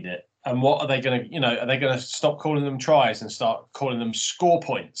do we need it? And what are they going to, are they going to stop calling them tries and start calling them score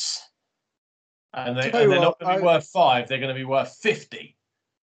points? And they're not going to be worth 5, they're going to be worth 50.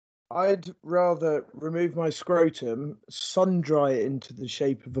 I'd rather remove my scrotum, sun dry it into the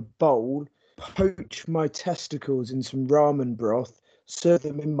shape of a bowl, poach my testicles in some ramen broth, serve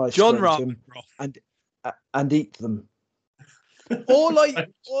them in my scrotum, and eat them. All I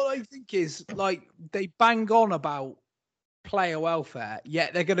think is, like, they bang on about player welfare,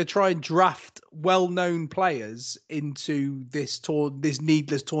 yet they're going to try and draft well-known players into this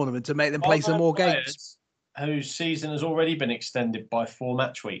needless tournament to make them play some more games. Whose season has already been extended by 4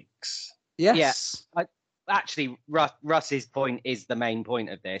 match weeks. Yes. Yeah. Actually, Russ's point is the main point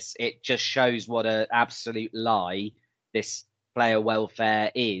of this. It just shows what an absolute lie this player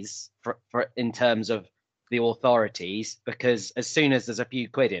welfare is for in terms of the authorities, because as soon as there's a few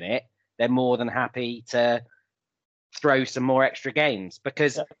quid in it, they're more than happy to throw some more extra games.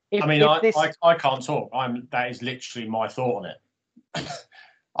 Because I can't talk. That is literally my thought on it.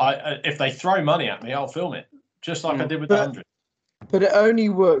 If they throw money at me, I'll film it, just like I did with the 100. But it only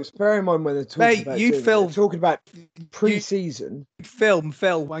works. Bear in mind when they're talking talking about pre-season. You'd film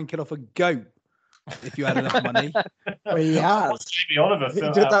Phil wanking off a goat if you had enough money. Well, he has. Jamie Oliver he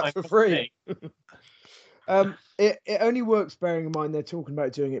did that for free. It only works bearing in mind they're talking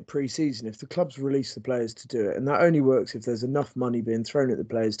about doing it pre-season. If the clubs release the players to do it, and that only works if there's enough money being thrown at the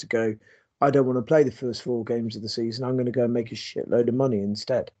players to go, I don't want to play the first 4 games of the season. I'm going to go and make a shitload of money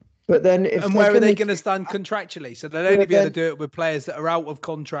instead. But then, where are they going to stand contractually? So they'll only be able to do it with players that are out of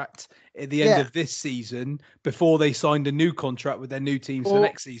contract at the end of this season before they signed a new contract with their new teams for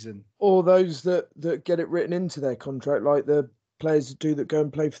next season. Or those that get it written into their contract, like the players do that go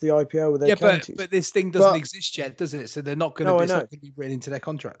and play for the IPL with their yeah, counties. but this thing doesn't exist yet, doesn't it? So they're not going to. It's not going to be written into their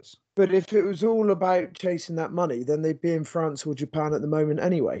contracts. But if it was all about chasing that money, then they'd be in France or Japan at the moment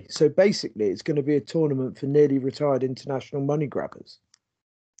anyway. So basically, it's going to be a tournament for nearly retired international money grabbers.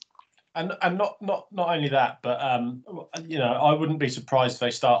 And not only that, but I wouldn't be surprised if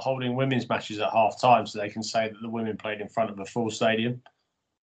they start holding women's matches at half time, so they can say that the women played in front of a full stadium.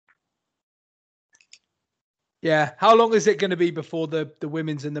 Yeah, how long is it going to be before the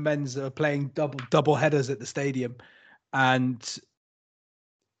women's and the men's are playing double headers at the stadium, and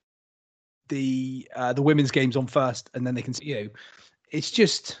the women's games on first, and then they can see it's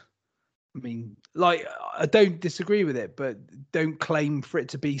just. I mean, like, I don't disagree with it, but don't claim for it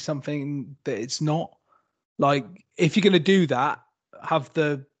to be something that it's not. Like, if you're going to do that, have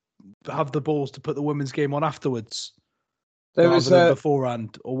the balls to put the women's game on afterwards, rather than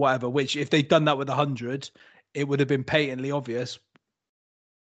beforehand or whatever. Which, if they'd done that with 100, it would have been patently obvious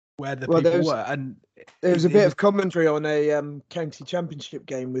where the people were. And there was a bit of commentary on a county championship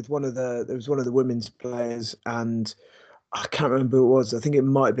game with one of the women's players, and I can't remember who it was. I think it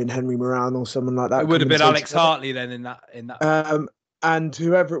might have been Henry Moran or someone like that. It would have been Alex Hartley then in that. And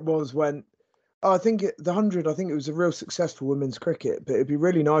whoever it was went, I think the 100, I think it was a real successful women's cricket, but it'd be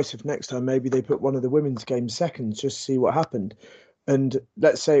really nice if next time maybe they put one of the women's games second, just to see what happened. And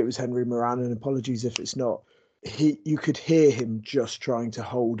let's say it was Henry Moran, and apologies if it's not. You could hear him just trying to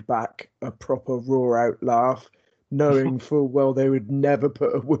hold back a proper roar out laugh, knowing full well they would never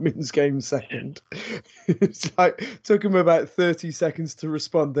put a women's game second. It's like, took him about 30 seconds to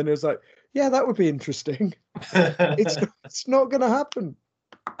respond. Then it was like, yeah, that would be interesting. It's not going to happen.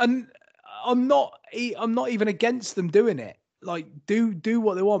 And I'm not even against them doing it. Like, do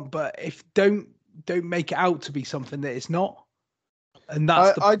what they want, but if don't make it out to be something that it's not. And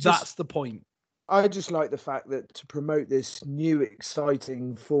that's the point. I just like the fact that to promote this new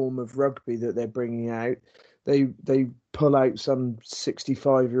exciting form of rugby that they're bringing out, they pull out some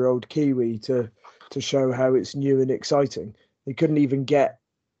 65-year-old Kiwi to show how it's new and exciting. They couldn't even get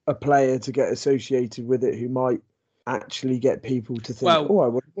a player to get associated with it who might actually get people to think, I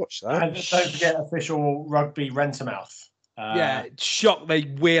want to watch that. And don't forget official rugby Rentamouth. Shock they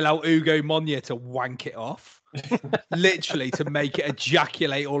wheel out Ugo Monya to wank it off. Literally to make it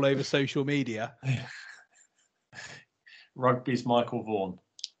ejaculate all over social media. Rugby's Michael Vaughan.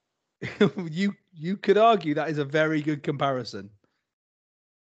 You could argue that is a very good comparison.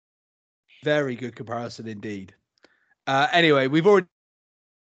 Very good comparison indeed. Anyway, we've already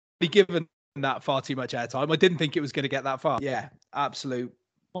given that far too much airtime. I didn't think it was going to get that far. Yeah, absolute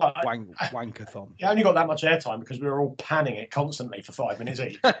wankathon. It only got that much airtime because we were all panning it constantly for 5 minutes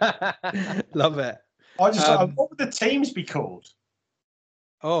each. Love it. What would the teams be called?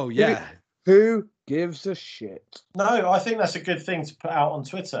 Oh, yeah. Who gives a shit? No, I think that's a good thing to put out on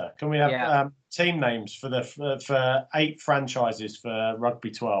Twitter. Can we have team names for 8 franchises for Rugby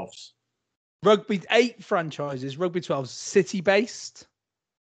 12s? 8 franchises, Rugby 12s, city-based?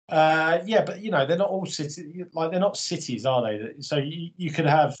 Yeah, but they're not all city. Like, they're not cities, are they? So you could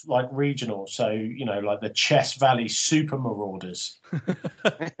have like regional. So like the Chess Valley Super Marauders.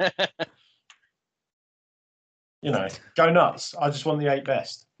 Go nuts. I just want the 8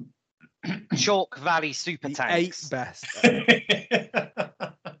 best. Chalk Valley Super Tanks. 8 best.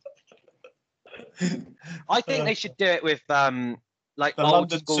 I think they should do it with like the old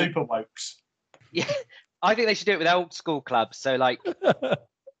London school... Super Wokes. Yeah, I think they should do it with old school clubs. So like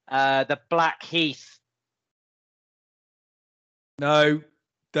the Blackheath. No,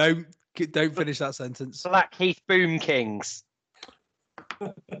 don't finish that sentence. Blackheath Boom Kings.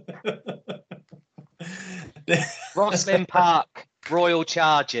 Roslyn Park Royal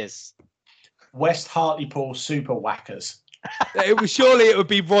Chargers. West Hartlepool Super Whackers. Surely it would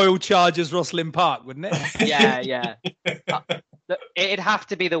be Royal Chargers Roslyn Park, wouldn't it? Yeah. It'd have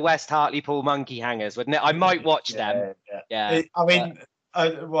to be the West Hartlepool Monkey Hangers, wouldn't it? I might watch them. Yeah.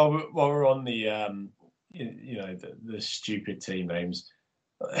 While we're on the the stupid team names,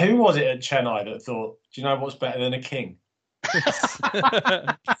 who was it at Chennai that thought, do you know what's better than a king?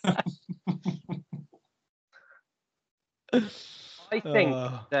 I think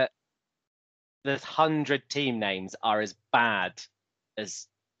that the 100 team names are as bad as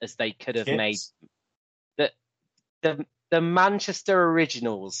they could have made. The Manchester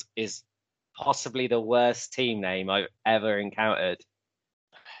Originals is possibly the worst team name I've ever encountered.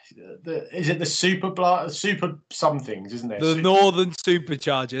 Is it the Super somethings, isn't it? The Northern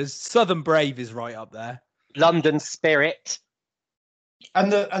Superchargers. Southern Brave is right up there. London Spirit.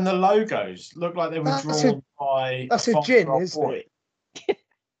 And the logos look like they were drawn by. That's a gin, isn't it?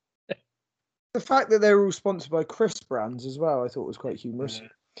 The fact that they were all sponsored by Chris brands as well, I thought was quite humorous.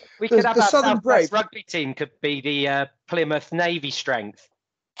 We could have the our Southern South Brave West rugby team could be the Plymouth Navy strength.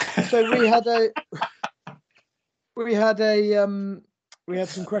 So we had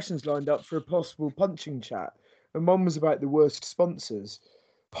some questions lined up for a possible punching chat, and one was about the worst sponsors.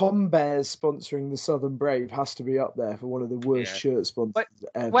 Pom Bears sponsoring the Southern Brave has to be up there for one of the worst shirt sponsors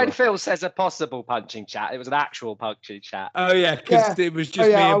ever. When Phil says a possible punching chat, it was an actual punching chat. Oh yeah, because it was just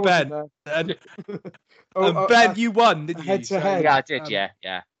me and Ben. And Ben, you won, didn't you? Head to head. Yeah, I did.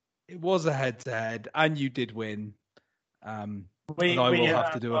 Yeah. It was a head-to-head, and you did win. And I will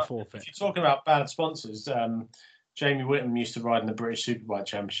have to do a forfeit. If you're talking about bad sponsors, Jamie Whittam used to ride in the British Superbike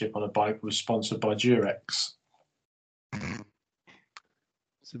Championship on a bike that was sponsored by Durex.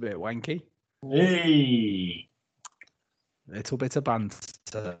 It's a bit wanky. Hey. Little bit of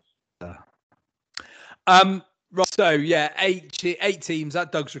banter. Right, so yeah, eight teams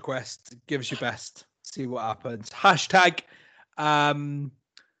at Doug's request. Give us your best. See what happens. Hashtag.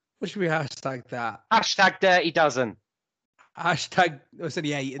 What should we hashtag that? Hashtag Dirty Dozen. Hashtag. It's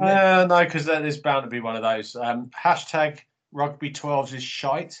only 8. Isn't it? No, because there's bound to be one of those. Hashtag Rugby 12s is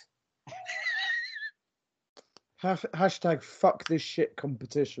shite. Hashtag fuck this shit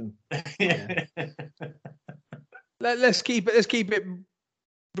competition. Yeah. Let's keep it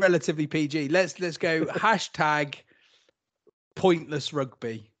relatively PG. Let's go hashtag pointless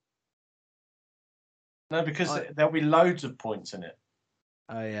rugby. No, because there'll be loads of points in it.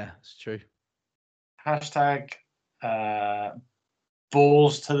 Oh yeah, it's true. Hashtag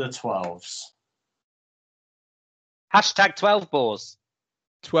balls to the 12s. Hashtag 12 balls.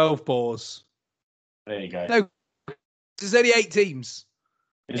 12 balls. There you go. No, there's only 8 teams.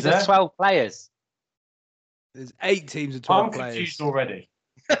 Is there 12 players? There's 8 teams and 12 I'm players. Confused already.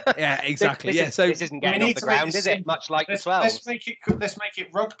 Yeah, exactly. So this isn't getting off the ground, is it? Much like the 12. Let's make it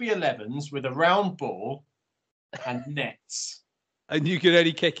rugby 11s with a round ball and nets. And you can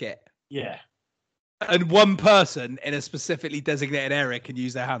only kick it. Yeah. And one person in a specifically designated area can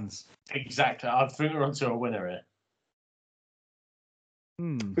use their hands. Exactly. I think we're onto a winner here.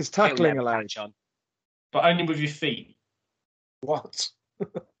 Is tackling allowed? But only with your feet. What?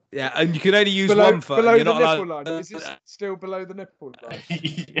 Yeah, and you can only use one foot. Below you're the not nipple allowed... line. Is this still below the nipple line?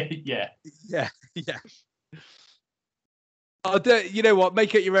 Yeah. You know what?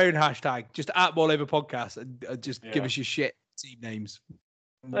 Make it your own hashtag. Just at Ball Over Podcast and just give us your shit team names.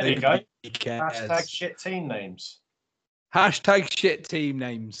 There you go. Hashtag shit team names. Hashtag shit team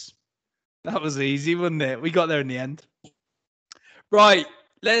names. That was easy, wasn't it? We got there in the end. Right.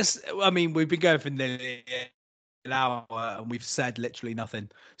 We've been going for nearly an hour and we've said literally nothing.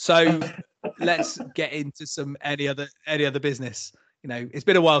 So let's get into any other business. You know, it's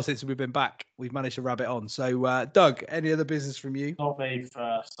been a while since we've been back. We've managed to rabbit on. So, Doug, any other business from you? Not me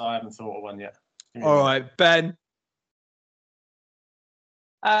first. I haven't thought of one yet. All right, Ben.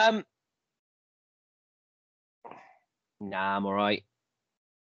 Nah, I'm all right.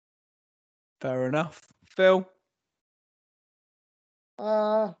 Fair enough. Phil?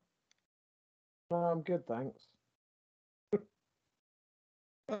 No, I'm good, thanks.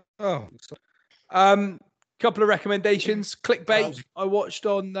 Couple of recommendations. Clickbait. I watched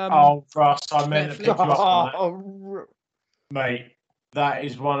on. Russ, I meant to pick you up on that. Mate, that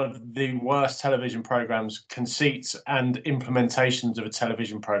is one of the worst television programs, conceits and implementations of a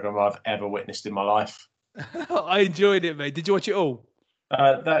television program I've ever witnessed in my life. I enjoyed it, mate. Did you watch it all?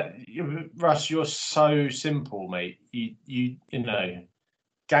 Russ, you're so simple, mate. You know,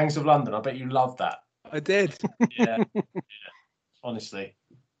 Gangs of London. I bet you love that. I did. Yeah. Honestly.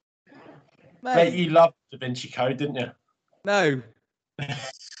 Mate, you loved Da Vinci Code, didn't you? No. A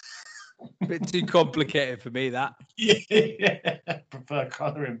bit too complicated for me, that. Yeah. Prefer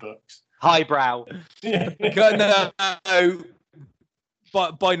colouring books. Highbrow. No.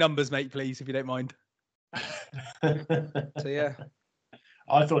 By numbers, mate, please, if you don't mind. So, yeah.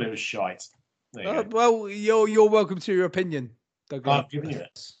 I thought it was shite. Well, you're welcome to your opinion, Doug. I've given you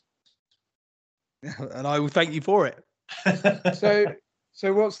it. And I will thank you for it.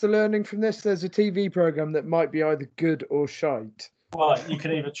 So what's the learning from this? There's a TV program that might be either good or shite. Well, you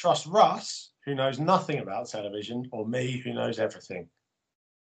can either trust Russ, who knows nothing about television, or me, who knows everything.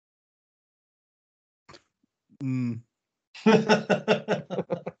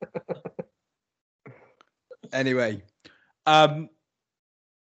 Anyway,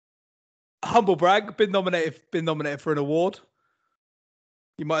 humble brag, been nominated for an award.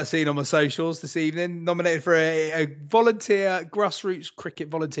 You might have seen on my socials this evening, nominated for a volunteer grassroots cricket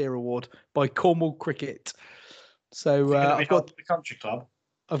volunteer award by Cornwall Cricket. So I've got the country club.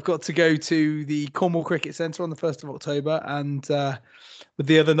 I've got to go to the Cornwall Cricket Centre on the 1st of October and with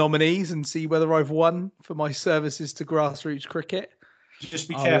the other nominees and see whether I've won for my services to grassroots cricket. Just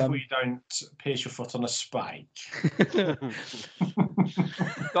be careful you don't pierce your foot on a spike.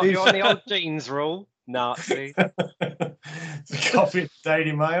 Got you on the old jeans rule, Nazi. It's a copy of the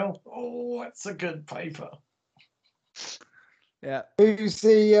Daily Mail. Oh, that's a good paper. Yeah. Who's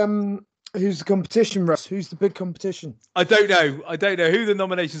the competition, Russ? Who's the big competition? I don't know. I don't know who the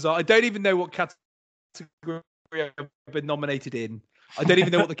nominations are. I don't even know what category I've been nominated in. I don't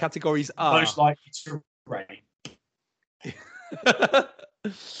even know what the categories are. Most likely to rape.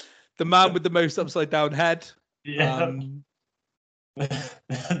 The man with the most upside down head. Yeah.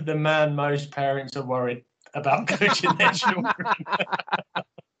 The man most parents are worried about coaching their children.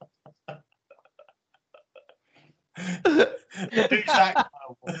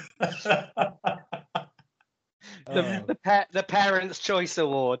 The Parents' Choice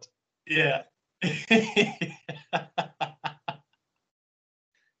Award. Yeah.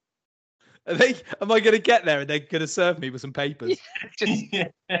 Am I going to get there and they're going to serve me with some papers? Just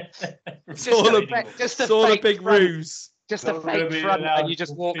a big ruse. Just a fake front, and you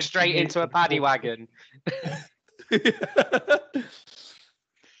just walk straight into a paddy wagon.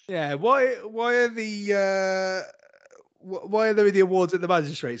 Yeah. Why are the why are there the awards at the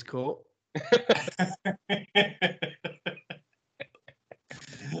magistrates' court?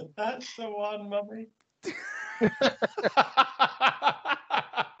 That's the one, mummy.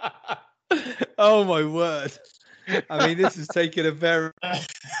 Oh my word! I mean, this has taken a very,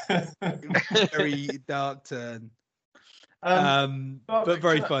 very dark turn. But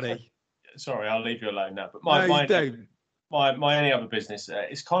very funny. Sorry, I'll leave you alone now. But my only other business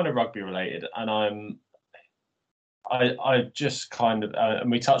is kind of rugby related, and I just kind of and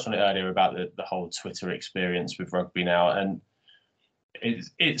we touched on it earlier about the whole Twitter experience with rugby now, and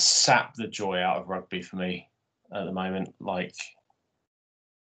it's sapped the joy out of rugby for me at the moment. Like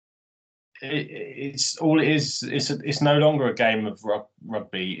it's all it is. It's no longer a game of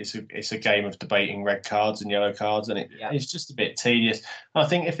rugby. It's a game of debating red cards and yellow cards, and it's just a bit tedious. And I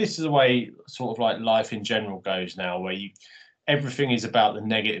think if this is the way sort of like life in general goes now, where everything is about the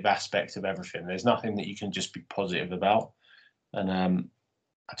negative aspect of everything. There's nothing that you can just be positive about, and I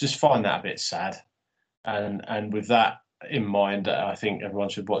just find that a bit sad. And with that in mind, I think everyone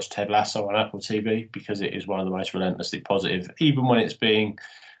should watch Ted Lasso on Apple TV because it is one of the most relentlessly positive, even when it's being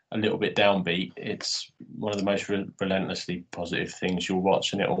a little bit downbeat. It's one of the most relentlessly positive things you'll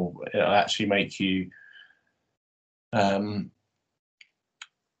watch, and it'll actually make you have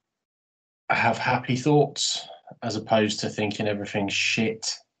happy thoughts as opposed to thinking everything's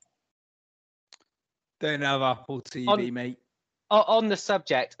shit. Don't have Apple TV, mate. On the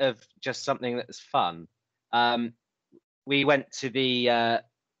subject of just something that's fun, we went to the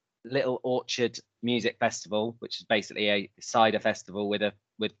Little Orchard Music Festival, which is basically a cider festival with a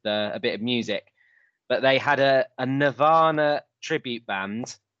bit of music. But they had a Nirvana tribute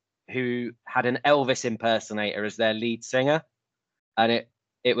band who had an Elvis impersonator as their lead singer, and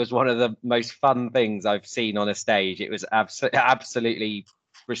it was one of the most fun things I've seen on a stage. It was absolutely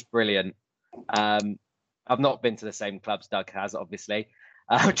brilliant. I've not been to the same clubs Doug has, obviously,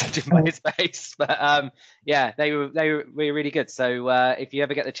 judging by his face. But yeah, they were really good. So if you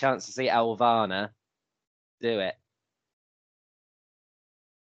ever get the chance to see Elvana, do it.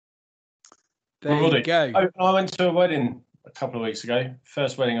 There you go. I went to a wedding a couple of weeks ago.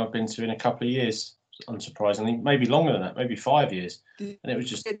 First wedding I've been to in a couple of years, unsurprisingly. Maybe longer than that, maybe 5 years. And it was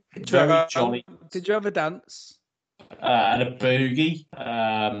just very jolly. Did you have a dance? And a boogie.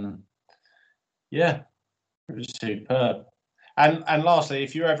 Yeah, it was superb. And lastly,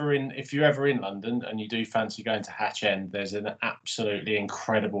 if you're ever in London and you do fancy going to Hatch End, there's an absolutely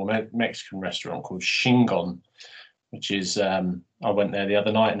incredible Mexican restaurant called Shingon, which is I went there the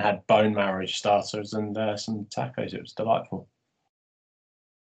other night and had bone marrow starters and some tacos. It was delightful.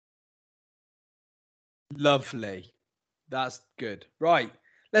 Lovely. That's good. Right.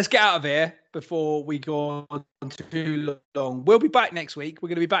 Let's get out of here before we go on too long. We'll be back next week. We're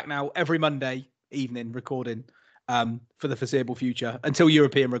going to be back now every Monday evening recording for the foreseeable future until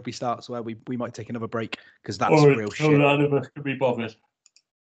European rugby starts, where we might take another break because that's real shit. None of us could be bothered.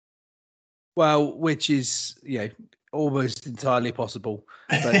 Well, which is, almost entirely possible.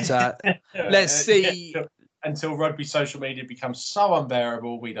 But let's see. Until rugby social media becomes so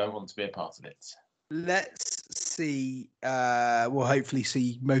unbearable, we don't want to be a part of it. Let's see. We'll hopefully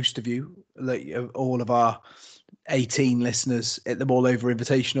see most of you, all of our 18 listeners at the All Over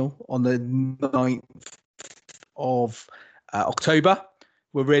Invitational on the 9th of October.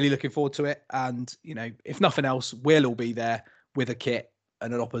 We're really looking forward to it. And, if nothing else, we'll all be there with a kit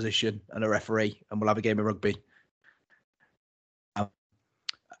and an opposition and a referee, and we'll have a game of rugby.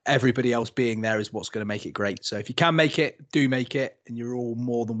 Everybody else being there is what's going to make it great. So if you can make it, do make it, and you're all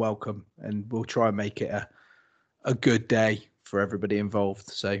more than welcome. And we'll try and make it a good day for everybody involved.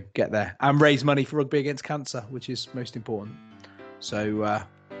 So get there and raise money for Rugby Against Cancer, which is most important. So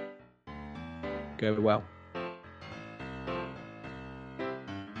go well.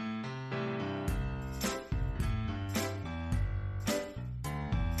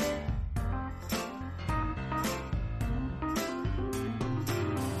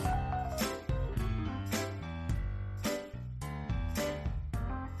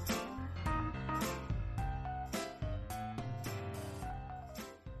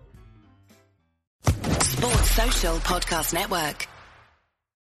 Social Podcast Network.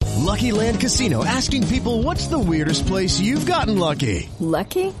 Lucky Land Casino, asking people, what's the weirdest place you've gotten lucky?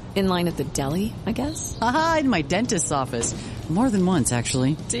 Lucky? In line at the deli, I guess? Aha, in my dentist's office. More than once,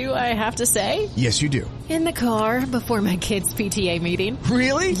 actually. Do I have to say? Yes, you do. In the car before my kids' PTA meeting.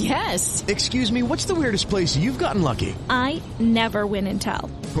 Really? Yes. Excuse me, what's the weirdest place you've gotten lucky? I never win and tell.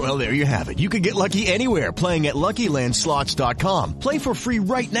 Well, there you have it. You can get lucky anywhere, playing at LuckyLandSlots.com. Play for free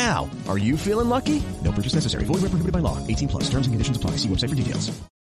right now. Are you feeling lucky? No purchase necessary. Void where prohibited by law. 18+. Terms and conditions apply. See website for details.